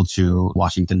Seattle to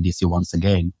Washington, D.C. once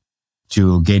again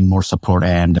to gain more support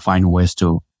and find ways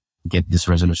to get this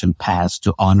resolution passed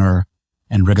to honor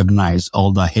and recognize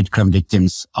all the hate crime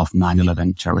victims of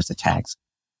 9/11 terrorist attacks.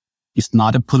 It's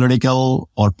not a political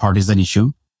or partisan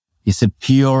issue. It's a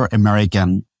pure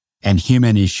American and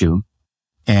human issue.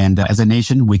 And as a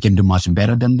nation, we can do much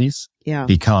better than this. Yeah.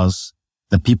 Because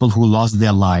the people who lost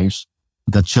their lives,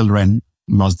 the children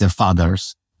lost their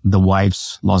fathers, the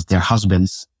wives lost their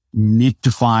husbands, need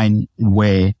to find a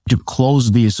way to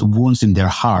close these wounds in their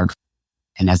heart.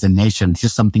 And as a nation, this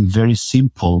is something very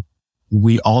simple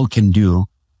we all can do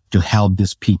to help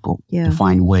these people to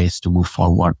find ways to move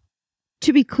forward.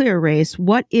 To be clear, Rais,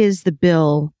 what is the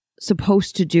bill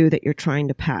supposed to do that you're trying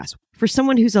to pass? For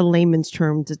someone who's a layman's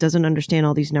term that doesn't understand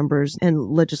all these numbers and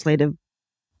legislative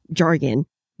jargon,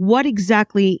 what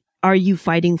exactly are you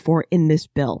fighting for in this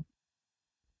bill?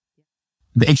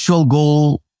 The actual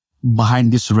goal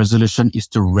behind this resolution is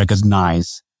to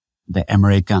recognize the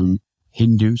American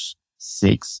Hindus,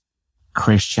 Sikhs,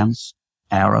 Christians,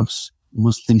 Arabs,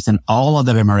 Muslims, and all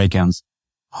other Americans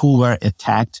who were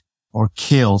attacked or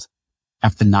killed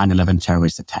after 9/11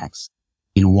 terrorist attacks.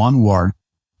 In one word,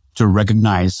 to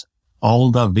recognize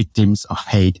all the victims of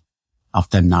hate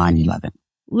after 9/11.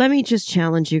 Let me just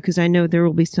challenge you, because I know there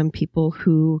will be some people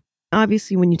who,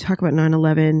 obviously, when you talk about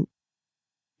 9/11,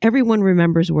 everyone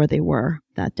remembers where they were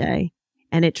that day,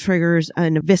 and it triggers a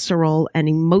visceral and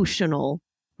emotional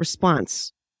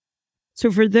response.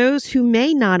 So for those who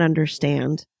may not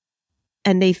understand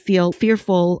and they feel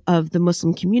fearful of the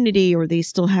Muslim community, or they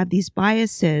still have these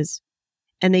biases,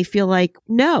 and they feel like,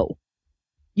 no,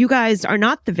 you guys are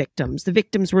not the victims. The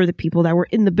victims were the people that were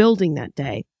in the building that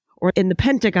day, or in the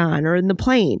Pentagon, or in the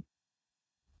plane.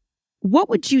 What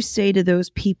would you say to those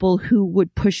people who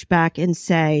would push back and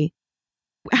say,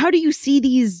 how do you see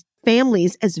these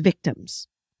families as victims?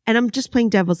 And I'm just playing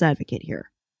devil's advocate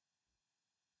here.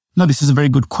 No, this is a very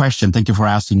good question. Thank you for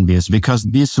asking this, because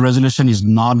this resolution is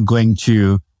not going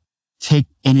to take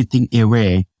anything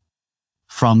away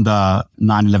from the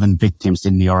 9/11 victims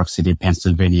in New York City,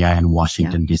 Pennsylvania, and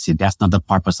Washington, D.C. That's not the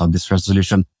purpose of this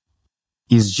resolution.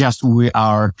 It's just we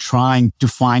are trying to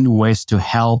find ways to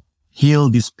help heal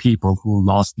these people who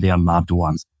lost their loved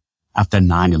ones after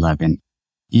 9/11.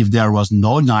 If there was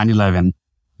no 9/11,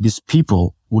 these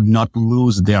people would not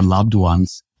lose their loved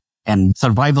ones. And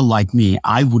survivor like me,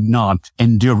 I would not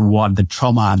endure what the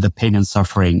trauma, the pain and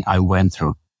suffering I went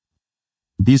through.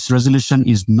 This resolution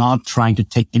is not trying to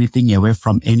take anything away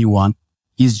from anyone.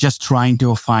 It's just trying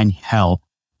to find help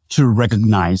to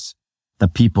recognize the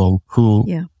people who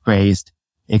faced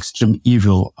extreme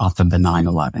evil after the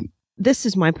 9/11. This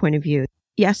is my point of view.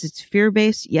 Yes, it's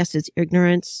fear-based. Yes, it's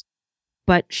ignorance.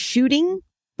 But shooting,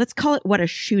 let's call it what a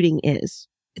shooting is.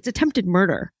 It's attempted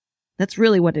murder. That's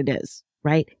really what it is,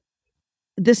 right?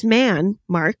 This man,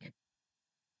 Mark,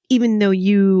 even though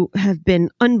you have been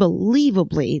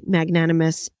unbelievably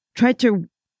magnanimous, tried to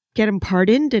get him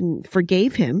pardoned and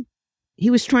forgave him, he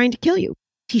was trying to kill you.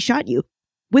 He shot you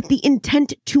with the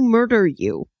intent to murder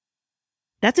you.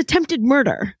 That's attempted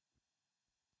murder.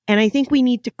 And I think we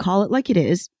need to call it like it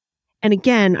is. And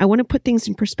again, I want to put things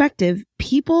in perspective.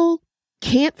 People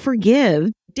can't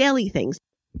forgive daily things.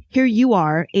 Here you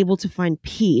are able to find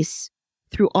peace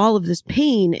through all of this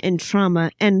pain and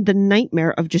trauma and the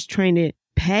nightmare of just trying to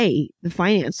pay the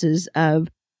finances of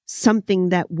something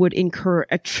that would incur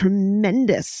a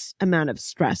tremendous amount of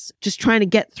stress, just trying to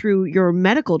get through your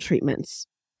medical treatments.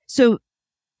 So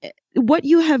what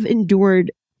you have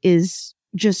endured is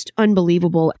just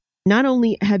unbelievable. Not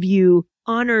only have you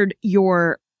honored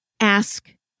your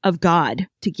ask of God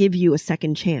to give you a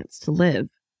second chance to live,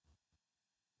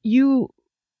 you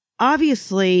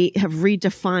obviously have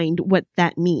redefined what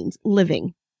that means,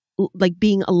 living, like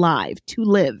being alive, to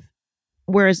live,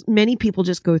 whereas many people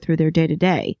just go through their day to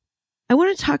day. I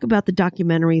want to talk about the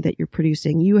documentary that you're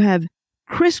producing. You have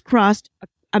crisscrossed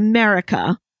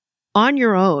America on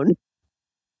your own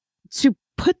to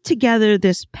put together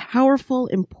this powerful,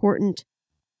 important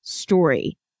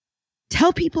story.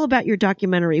 Tell people about your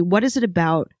documentary. What is it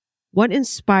about? What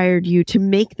inspired you to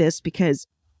make this? Because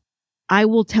I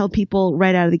will tell people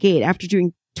right out of the gate, after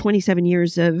doing 27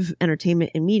 years of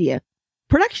entertainment and media,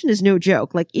 production is no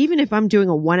joke. Like, even if I'm doing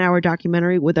a 1-hour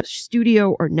documentary with a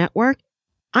studio or network,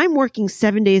 I'm working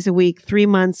 7 days a week, 3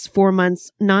 months, 4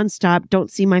 months, nonstop, don't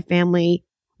see my family.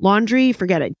 Laundry,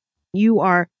 forget it. You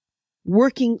are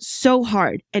working so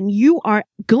hard and you are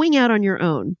going out on your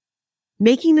own,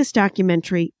 making this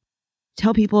documentary.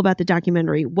 Tell people about the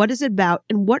documentary. What is it about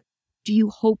and what do you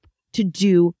hope to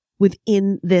do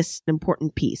within this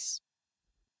important piece?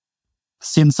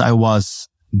 Since I was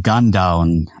gunned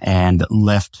down and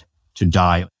left to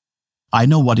die, I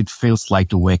know what it feels like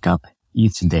to wake up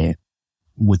each day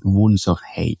with wounds of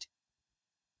hate.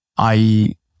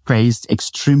 I faced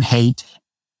extreme hate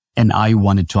and I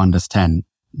wanted to understand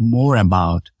more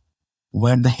about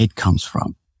where the hate comes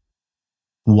from,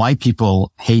 why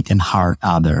people hate and hurt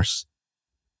others,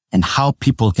 and how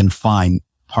people can find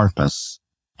purpose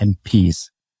and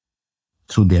peace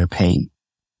through their pain.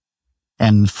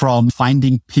 And from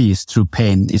finding peace through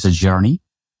pain is a journey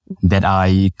that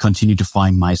I continue to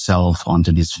find myself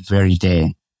onto this very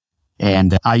day.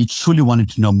 And I truly wanted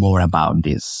to know more about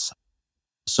this.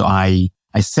 So I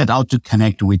set out to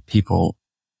connect with people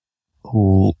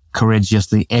who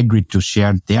courageously agreed to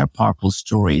share their powerful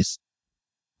stories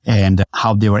and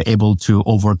how they were able to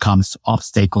overcome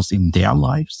obstacles in their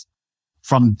lives.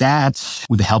 From that,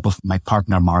 with the help of my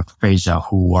partner, Mark Feja,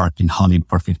 who worked in Hollywood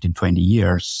for 15, 20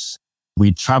 years,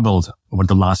 we traveled over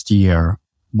the last year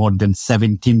more than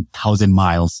 17,000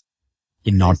 miles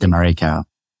in North America.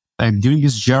 And during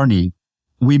this journey,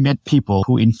 we met people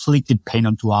who inflicted pain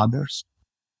onto others.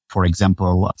 For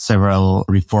example, several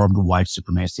reformed white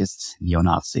supremacists,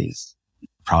 neo-Nazis,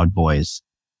 Proud Boys,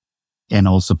 and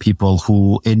also people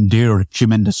who endured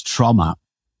tremendous trauma,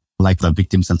 like the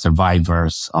victims and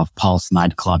survivors of Pulse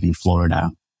nightclub in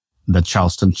Florida, the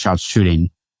Charleston church shooting,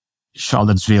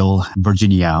 Charlottesville,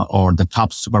 Virginia, or the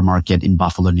Top supermarket in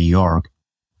Buffalo, New York.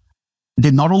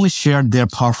 They not only shared their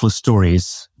powerful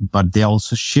stories, but they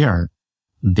also shared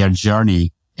their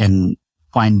journey in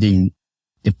finding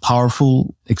a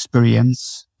powerful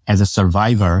experience as a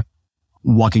survivor,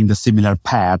 walking the similar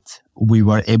path. We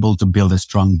were able to build a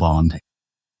strong bond.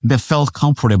 They felt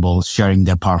comfortable sharing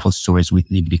their powerful stories with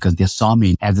me because they saw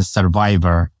me as a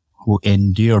survivor who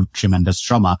endured tremendous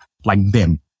trauma like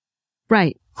them.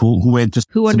 Right. Who went to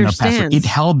who similar understands. paths. So it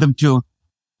helped them to,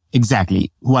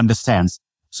 exactly, who understands.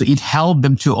 So it helped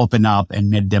them to open up and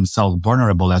made themselves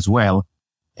vulnerable as well.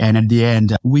 And at the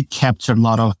end, we captured a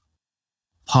lot of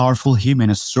powerful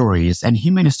human stories. And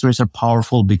human stories are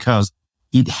powerful because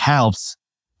it helps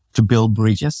to build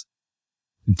bridges,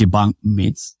 debunk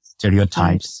myths,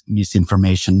 stereotypes,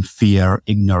 misinformation, fear,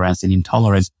 ignorance, and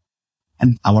intolerance.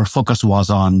 And our focus was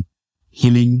on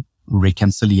healing,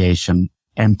 reconciliation,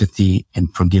 empathy,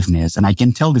 and forgiveness. And I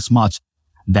can tell this much,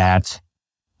 that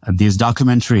this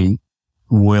documentary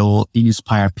will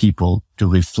inspire people to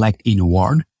reflect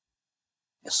inward,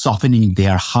 softening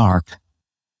their heart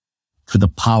to the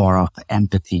power of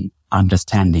empathy,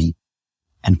 understanding,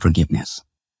 and forgiveness.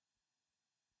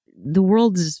 The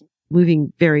world is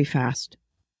moving very fast.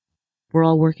 We're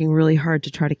all working really hard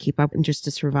to try to keep up and just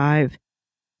to survive.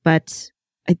 But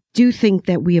I do think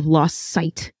that we have lost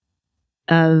sight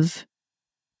of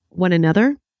one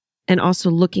another and also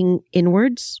looking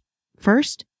inwards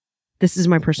first. This is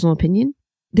my personal opinion.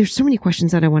 There's so many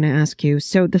questions that I want to ask you.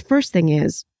 So the first thing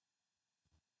is,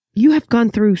 you have gone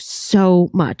through so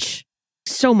much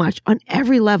on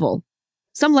every level,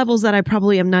 some levels that I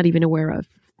probably am not even aware of,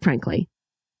 frankly.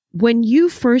 When you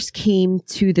first came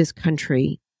to this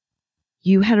country,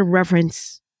 you had a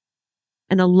reverence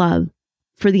and a love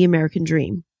for the American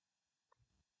dream.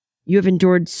 You have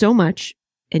endured so much,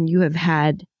 and you have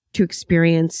had to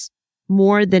experience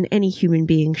more than any human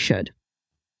being should.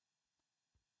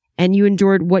 And you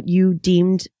endured what you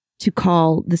deemed to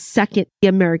call the second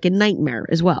American nightmare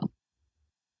as well.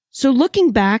 So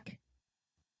looking back,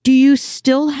 do you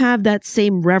still have that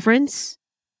same reverence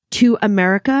to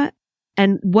America?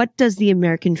 And what does the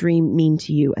American dream mean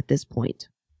to you at this point?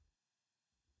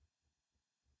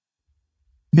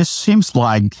 It seems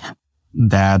like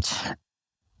that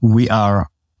we are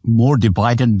more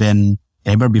divided than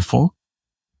ever before.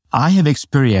 I have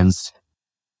experienced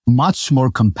much more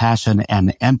compassion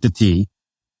and empathy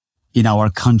in our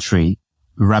country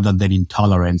rather than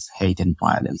intolerance, hate, and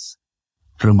violence.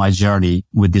 Through my journey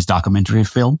with this documentary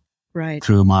film, right,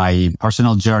 through my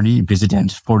personal journey,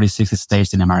 visited 46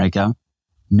 states in America,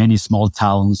 many small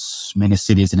towns, many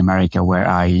cities in America where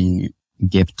I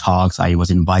gave talks. I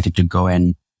was invited to go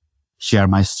and share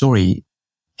my story.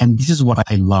 And this is what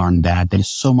I learned, that there is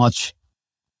so much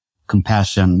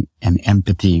compassion and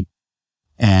empathy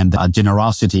and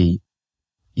generosity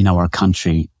in our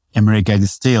country. America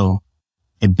is still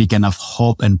a beacon of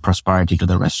hope and prosperity to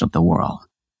the rest of the world.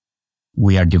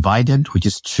 We are divided, which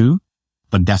is true,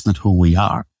 but that's not who we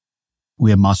are.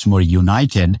 We are much more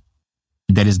united.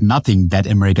 There is nothing that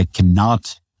America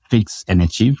cannot fix and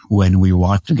achieve when we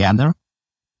work together.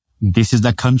 This is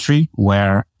the country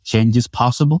where change is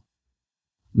possible.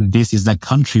 This is the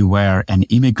country where an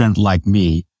immigrant like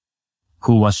me,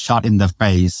 who was shot in the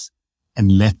face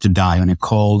and left to die on a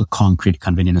cold concrete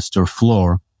convenience store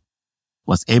floor,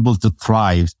 was able to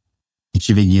thrive,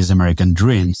 achieving his American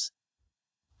dreams.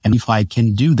 And if I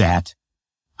can do that,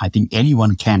 I think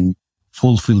anyone can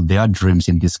fulfill their dreams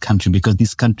in this country, because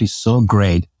this country is so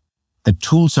great. The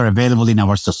tools are available in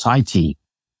our society,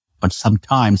 but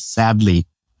sometimes, sadly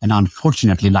and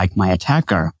unfortunately, like my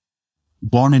attacker,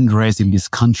 born and raised in this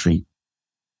country,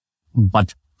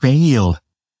 but fail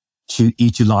to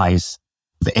utilize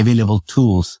the available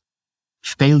tools,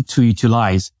 fail to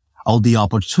utilize all the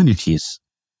opportunities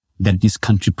that this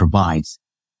country provides.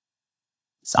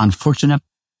 It's unfortunate.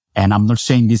 And I'm not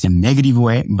saying this in a negative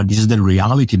way, but this is the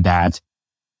reality, that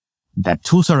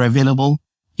tools are available.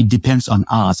 It depends on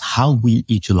us how we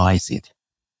utilize it.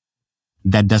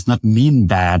 That does not mean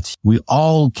that we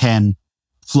all can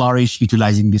flourish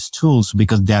utilizing these tools,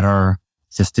 because there are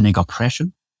systemic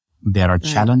oppression. There are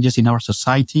challenges in our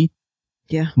society.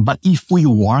 Yeah. But if we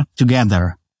work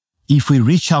together, if we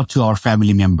reach out to our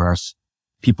family members,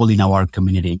 people in our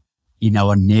community, in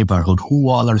our neighborhood who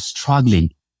all are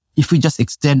struggling, if we just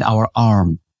extend our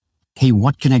arm, hey,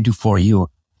 what can I do for you?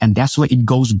 And that's why it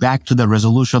goes back to the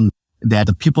resolution that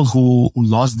the people who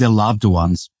lost their loved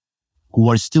ones, who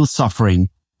are still suffering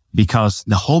because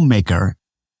the homemaker,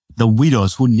 the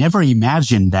widows who never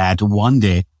imagined that one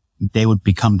day they would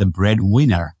become the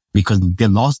breadwinner because they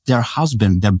lost their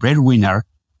husband, their breadwinner,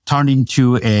 turned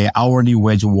into a hourly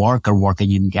wage worker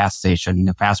working in gas station, in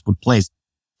a fast food place.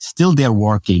 Still they're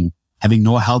working, having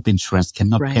no health insurance,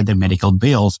 cannot pay their medical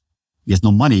bills. There's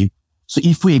no money. So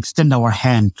if we extend our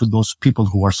hand to those people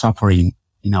who are suffering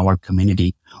in our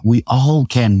community, we all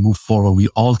can move forward. We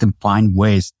all can find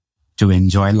ways to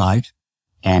enjoy life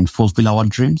and fulfill our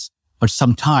dreams. But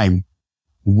sometimes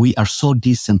we are so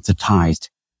desensitized.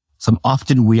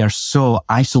 Often we are so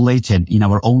isolated in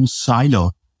our own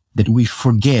silo that we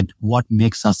forget what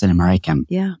makes us an American.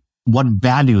 Yeah. What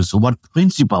values, what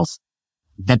principles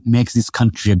that makes this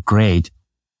country great.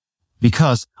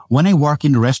 Because when I work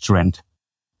in a restaurant,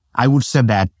 I would say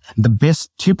that the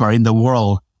best tipper in the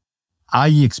world I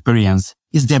experience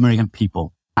is the American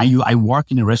people. I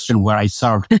work in a restaurant where I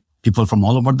serve people from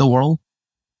all over the world,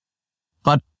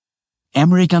 but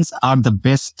Americans are the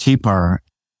best tipper.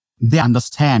 They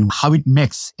understand how it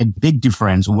makes a big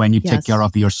difference when you take care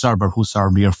of your server who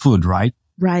served your food, right?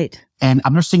 Right. And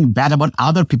I'm not saying bad about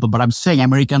other people, but I'm saying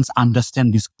Americans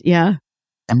understand this. Yeah.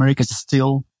 America is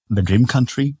still the dream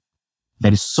country.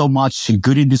 There is so much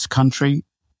good in this country.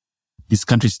 This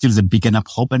country still is a beacon of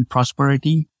hope and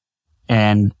prosperity.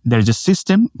 And there's a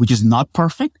system which is not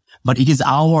perfect, but it is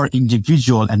our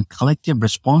individual and collective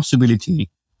responsibility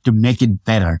to make it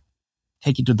better,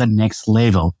 take it to the next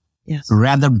level. Yes.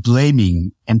 Rather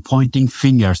blaming and pointing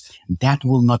fingers, that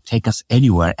will not take us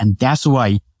anywhere. And that's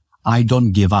why I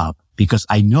don't give up, because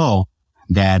I know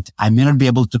that I may not be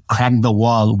able to crack the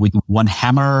wall with one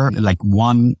hammer, like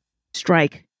one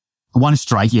strike.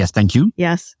 Yes. Thank you.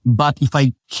 Yes. But if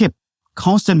I keep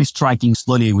constantly striking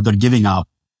slowly without giving up,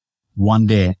 one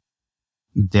day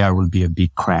there will be a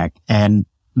big crack. And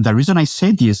the reason I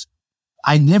say this,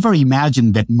 I never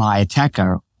imagined that my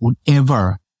attacker would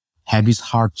ever have his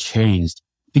heart changed,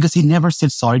 because he never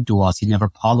said sorry to us. He never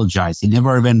apologized. He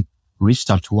never even reached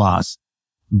out to us.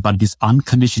 But this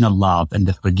unconditional love and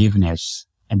the forgiveness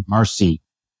and mercy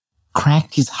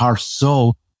cracked his heart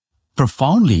so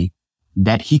profoundly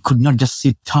that he could not just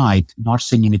sit tight, not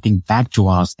saying anything back to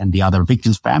us and the other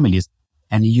victims' families.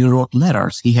 And he wrote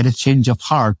letters. He had a change of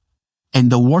heart. And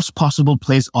the worst possible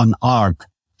place on earth,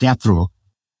 death row,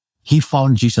 he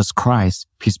found Jesus Christ,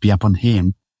 peace be upon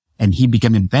him. And he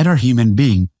became a better human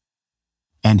being.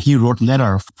 And he wrote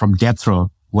letter from death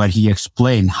row where he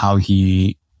explained how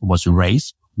he was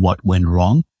raised, what went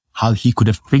wrong, how he could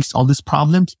have fixed all these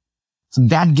problems. So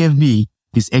that gave me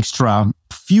this extra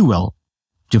fuel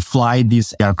to fly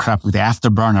this aircraft with the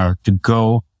afterburner to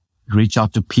go reach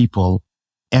out to people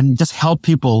and just help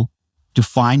people to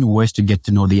find ways to get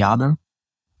to know the other,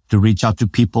 to reach out to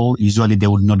people. Usually they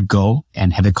would not go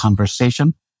and have a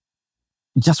conversation.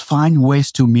 Just find ways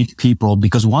to meet people,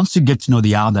 because once you get to know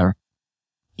the other,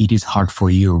 it is hard for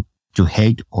you to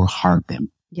hate or hurt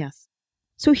them. Yes.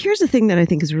 So here's the thing that I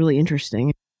think is really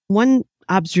interesting. One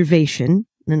observation,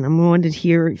 and I'm wanting to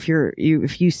hear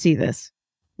if you see this.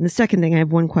 And the second thing, I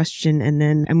have one question, and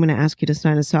then I'm going to ask you to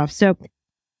sign us off. So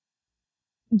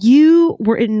you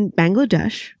were in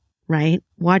Bangladesh, right?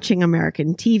 Watching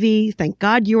American TV. Thank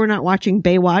God you were not watching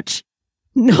Baywatch.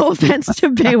 No offense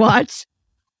to Baywatch.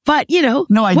 But,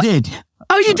 No, I did.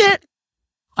 Oh, you did?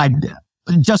 I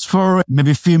just for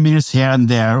maybe a few minutes here and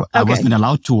there. Okay. I wasn't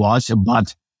allowed to watch,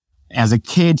 but as a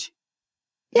kid,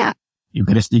 yeah, you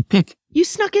get a sneak peek. You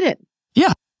snuck in it.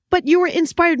 Yeah. But you were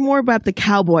inspired more about the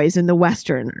cowboys and the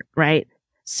Western, right?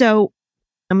 So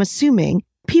I'm assuming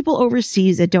people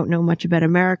overseas that don't know much about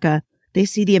America, they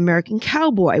see the American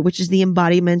cowboy, which is the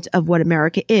embodiment of what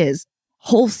America is.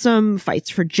 Wholesome,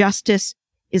 fights for justice,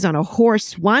 is on a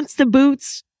horse, wants the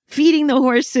boots, feeding the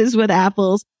horses with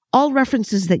apples, all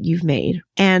references that you've made,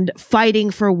 and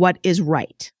fighting for what is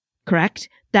right, correct?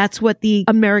 That's what the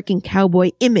American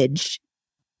cowboy image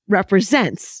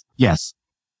represents. Yes.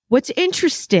 What's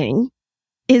interesting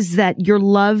is that your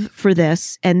love for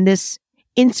this and this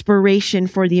inspiration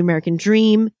for the American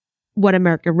dream, what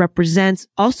America represents,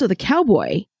 also the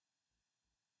cowboy,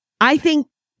 I think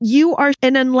you are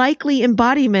an unlikely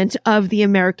embodiment of the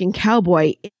American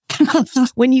cowboy.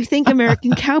 When you think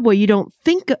American cowboy, you don't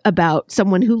think about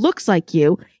someone who looks like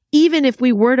you. Even if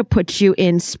we were to put you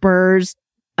in spurs,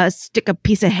 stick a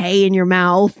piece of hay in your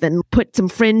mouth and put some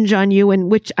fringe on you,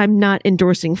 and which I'm not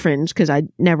endorsing fringe because I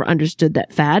never understood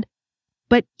that fad.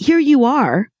 But here you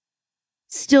are,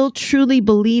 still truly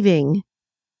believing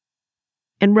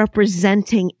and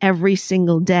representing every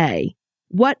single day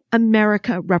what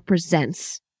America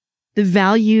represents, the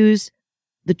values,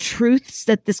 the truths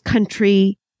that this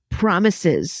country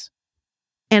promises.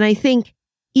 And I think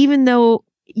even though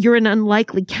you're an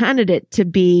unlikely candidate to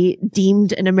be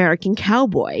deemed an American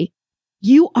cowboy,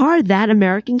 you are that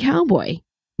American cowboy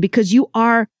because you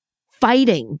are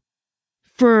fighting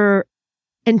for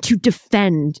and to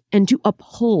defend and to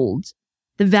uphold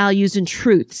the values and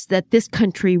truths that this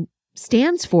country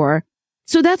stands for.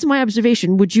 So that's my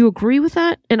observation. Would you agree with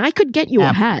that? And I could get you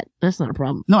a hat. That's not a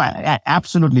problem. No,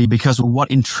 absolutely. Because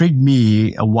what intrigued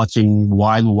me watching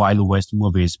Wild Wild West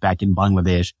movies back in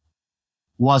Bangladesh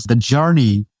was the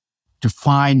journey to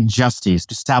find justice,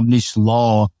 to establish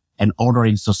law and order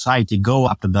in society, go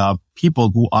after the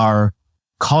people who are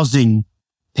causing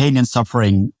pain and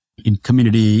suffering in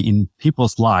community, in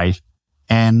people's life.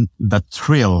 And the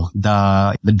thrill,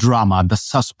 the drama, the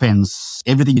suspense,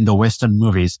 everything in the Western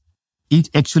movies it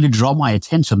actually drew my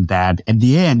attention that at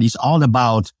the end, it's all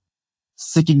about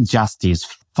seeking justice,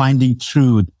 finding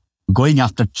truth, going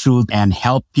after truth and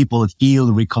help people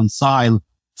heal, reconcile,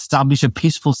 establish a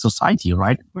peaceful society,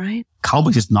 right? Right.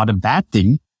 Cowboys is not a bad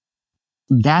thing.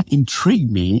 That intrigued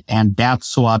me, and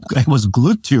that's what I was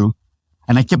glued to.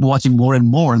 And I kept watching more and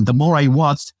more. And the more I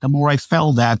watched, the more I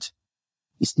felt that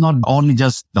it's not only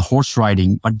just the horse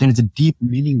riding, but there is a deep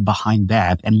meaning behind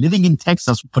that. And living in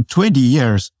Texas for 20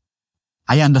 years,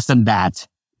 I understand that.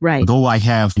 Right. Though I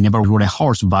have never rode a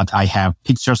horse, but I have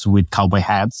pictures with cowboy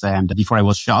hats and before I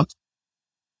was shot.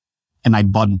 And I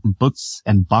bought books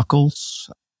and buckles.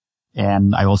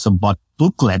 And I also bought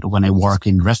booklet when I work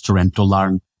in restaurant to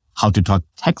learn how to talk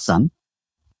Texan.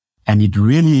 And it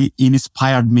really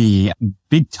inspired me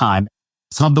big time.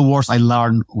 Some of the words I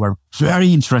learned were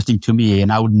very interesting to me.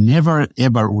 And I would never,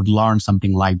 ever would learn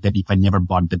something like that if I never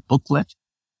bought the booklet.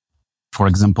 For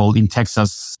example, in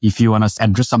Texas, if you want to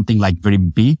address something like very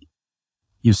big,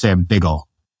 you say biggle.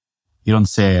 You don't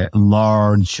say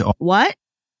large or What?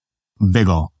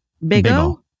 biggle.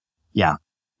 Biggo? Yeah.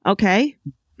 Okay.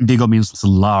 Biggle means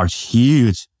large,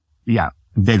 huge. Yeah.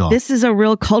 Biggle. This is a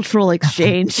real cultural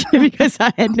exchange because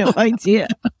I had no idea.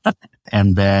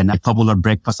 And then a popular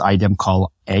breakfast item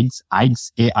called eggs.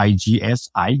 Eggs, A-I-G-S,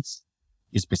 eggs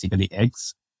is basically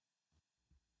eggs.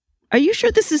 Are you sure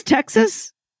this is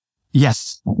Texas?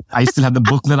 Yes, I still have the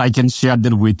booklet. I can share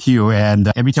that with you.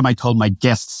 And every time I told my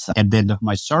guests at the end of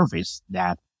my service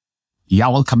that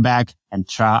y'all will come back and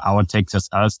try our Texas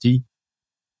iced tea,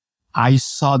 I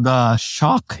saw the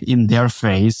shock in their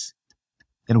face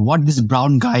that what this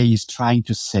brown guy is trying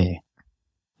to say,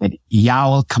 that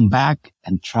y'all will come back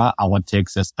and try our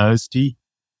Texas iced tea.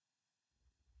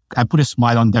 I put a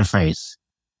smile on their face.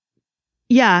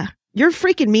 Yeah. You're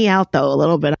freaking me out though a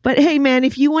little bit. But hey man,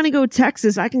 if you want to go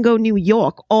Texas, I can go New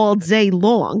York all day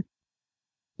long.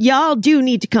 Y'all do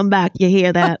need to come back. You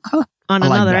hear that on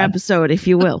another episode, if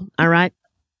you will. All right.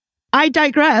 I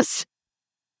digress.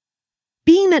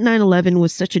 Being that 9/11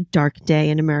 was such a dark day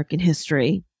in American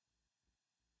history,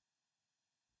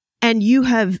 and you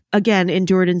have, again,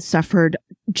 endured and suffered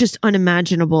just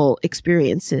unimaginable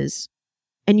experiences,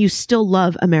 and you still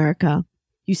love America.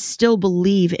 You still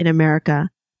believe in America.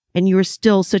 And you are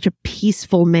still such a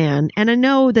peaceful man. And I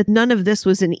know that none of this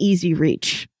was an easy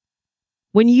reach.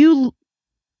 When you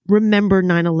remember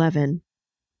 9/11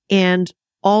 and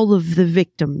all of the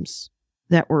victims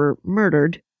that were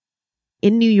murdered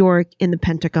in New York, in the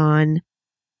Pentagon,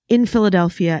 in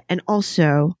Philadelphia, and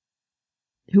also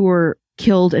who were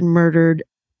killed and murdered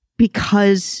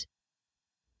because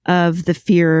of the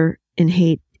fear and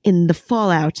hate in the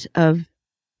fallout of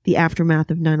the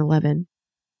aftermath of 9/11.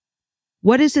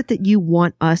 What is it that you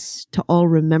want us to all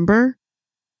remember?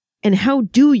 And how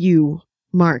do you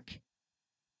mark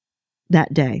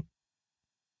that day?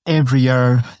 Every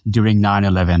year during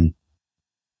 9/11,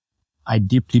 I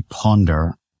deeply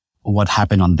ponder what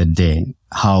happened on the day,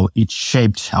 how it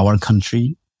shaped our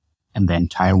country and the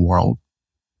entire world.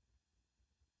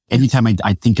 Anytime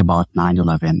I think about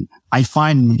 9/11, I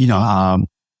find,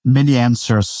 many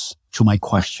answers to my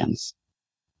questions.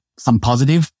 Some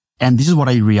positive. And this is what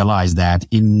I realized, that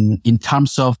in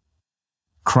terms of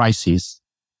crisis,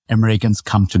 Americans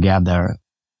come together,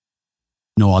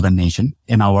 no other nation,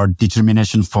 and our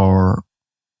determination for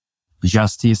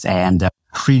justice and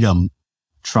freedom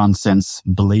transcends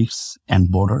beliefs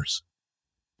and borders.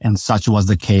 And such was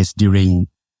the case during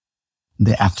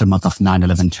the aftermath of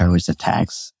 9/11 terrorist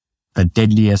attacks, the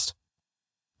deadliest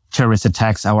terrorist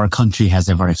attacks our country has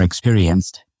ever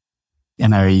experienced.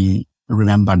 And I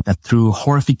remember that through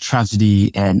horrific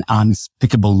tragedy and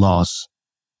unspeakable loss,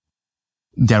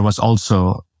 there was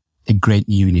also a great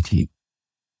unity.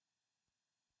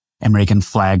 American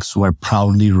flags were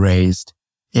proudly raised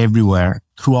everywhere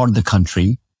throughout the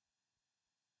country,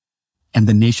 and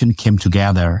the nation came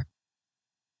together.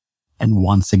 And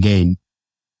once again,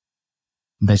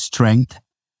 the strength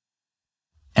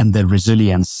and the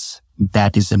resilience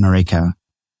that is America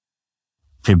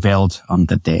prevailed on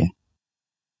the day.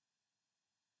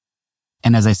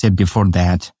 And as I said before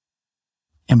that,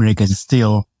 America is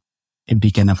still a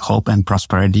beacon of hope and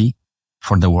prosperity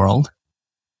for the world.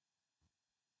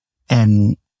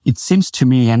 And it seems to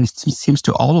me, and it seems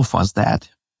to all of us, that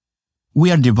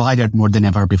we are divided more than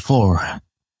ever before.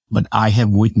 But I have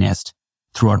witnessed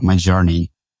throughout my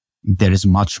journey, there is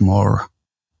much more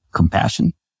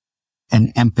compassion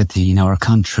and empathy in our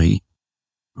country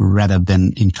rather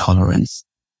than intolerance,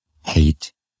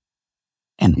 hate,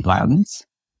 and violence.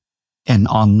 And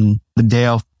on the day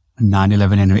of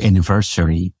 9/11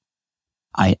 anniversary,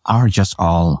 I urge us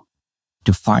all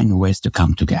to find ways to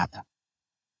come together,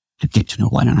 to get to know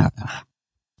one another,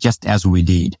 just as we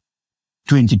did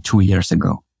 22 years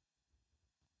ago.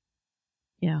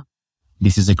 Yeah.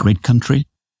 This is a great country.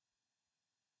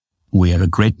 We are a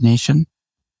great nation.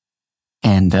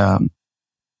 And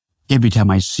every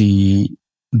time I see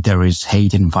there is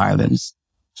hate and violence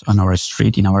on our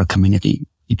street, in our community,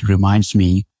 it reminds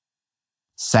me,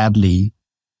 sadly,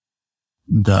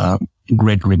 the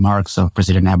great remarks of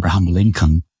President Abraham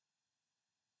Lincoln.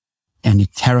 And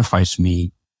it terrifies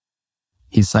me.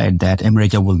 He said that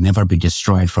America will never be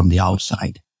destroyed from the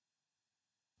outside.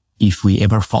 If we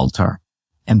ever falter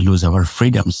and lose our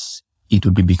freedoms, it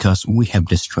would be because we have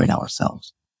destroyed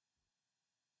ourselves.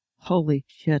 Holy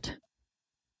shit.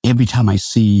 Every time I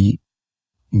see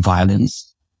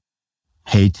violence,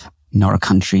 hate in our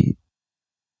country,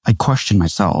 I question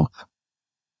myself,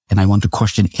 and I want to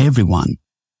question everyone,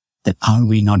 that are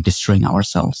we not destroying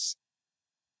ourselves?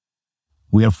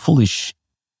 We are foolish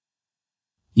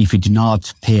if we do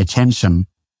not pay attention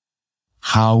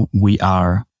how we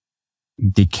are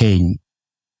decaying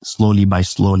slowly by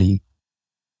slowly,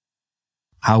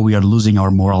 how we are losing our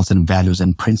morals and values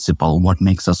and principle, what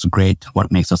makes us great,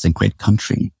 what makes us a great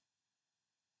country.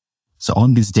 So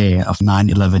on this day of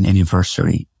 9/11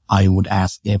 anniversary, I would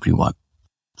ask everyone,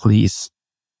 please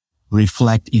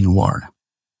reflect inward.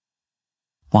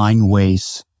 Find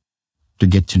ways to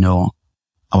get to know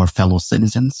our fellow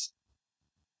citizens.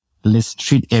 Let's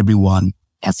treat everyone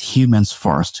as humans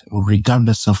first,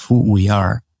 regardless of who we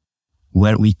are,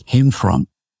 where we came from,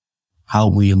 how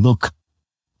we look,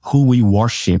 who we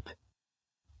worship,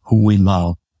 who we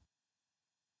love.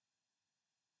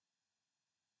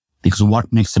 Because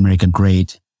what makes America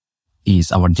great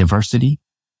is our diversity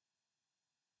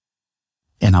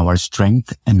and our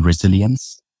strength and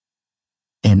resilience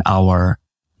and our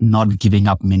not giving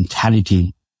up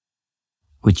mentality,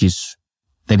 which is,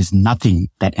 there is nothing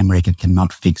that America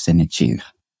cannot fix and achieve.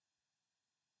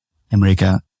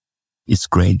 America is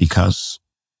great because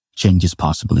change is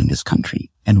possible in this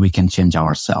country and we can change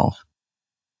ourselves.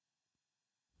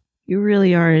 You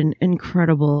really are an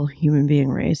incredible human being,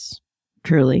 Rais.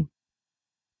 Truly.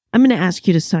 I'm going to ask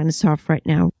you to sign us off right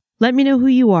now. Let me know who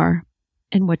you are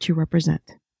and what you represent.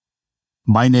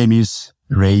 My name is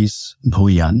Rais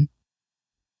Bhuiyan.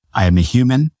 I am a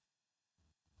human,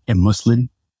 a Muslim,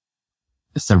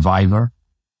 a survivor,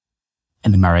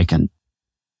 an American.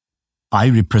 I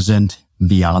represent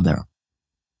the other,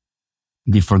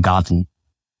 the forgotten,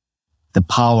 the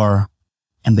power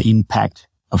and the impact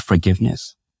of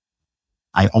forgiveness.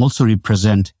 I also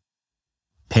represent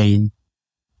pain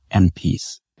and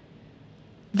peace.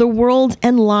 The world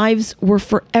and lives were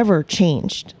forever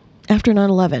changed after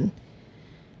 9/11.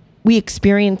 We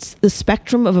experienced the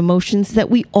spectrum of emotions that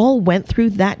we all went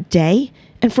through that day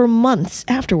and for months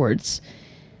afterwards,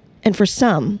 and for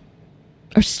some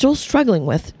are still struggling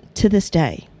with to this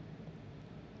day.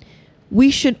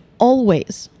 We should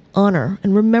always honor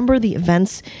and remember the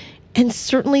events, and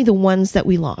certainly the ones that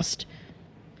we lost.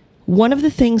 One of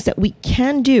the things that we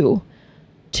can do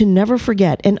to never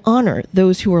forget and honor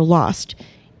those who are lost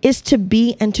is to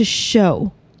be and to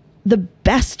show the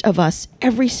best of us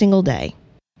every single day.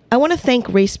 I want to thank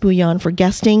Rais Bhuiyan for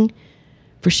guesting,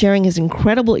 for sharing his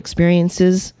incredible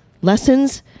experiences,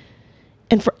 lessons,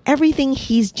 and for everything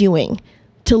he's doing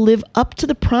to live up to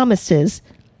the promises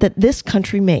that this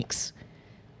country makes.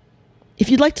 If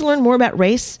you'd like to learn more about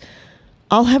Rais,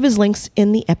 I'll have his links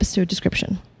in the episode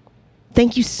description.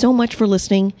 Thank you so much for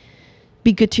listening.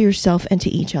 Be good to yourself and to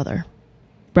each other.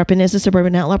 Reppin' is a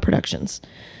Suburban Outlaw Productions.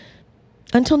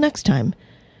 Until next time,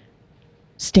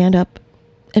 stand up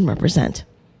and represent.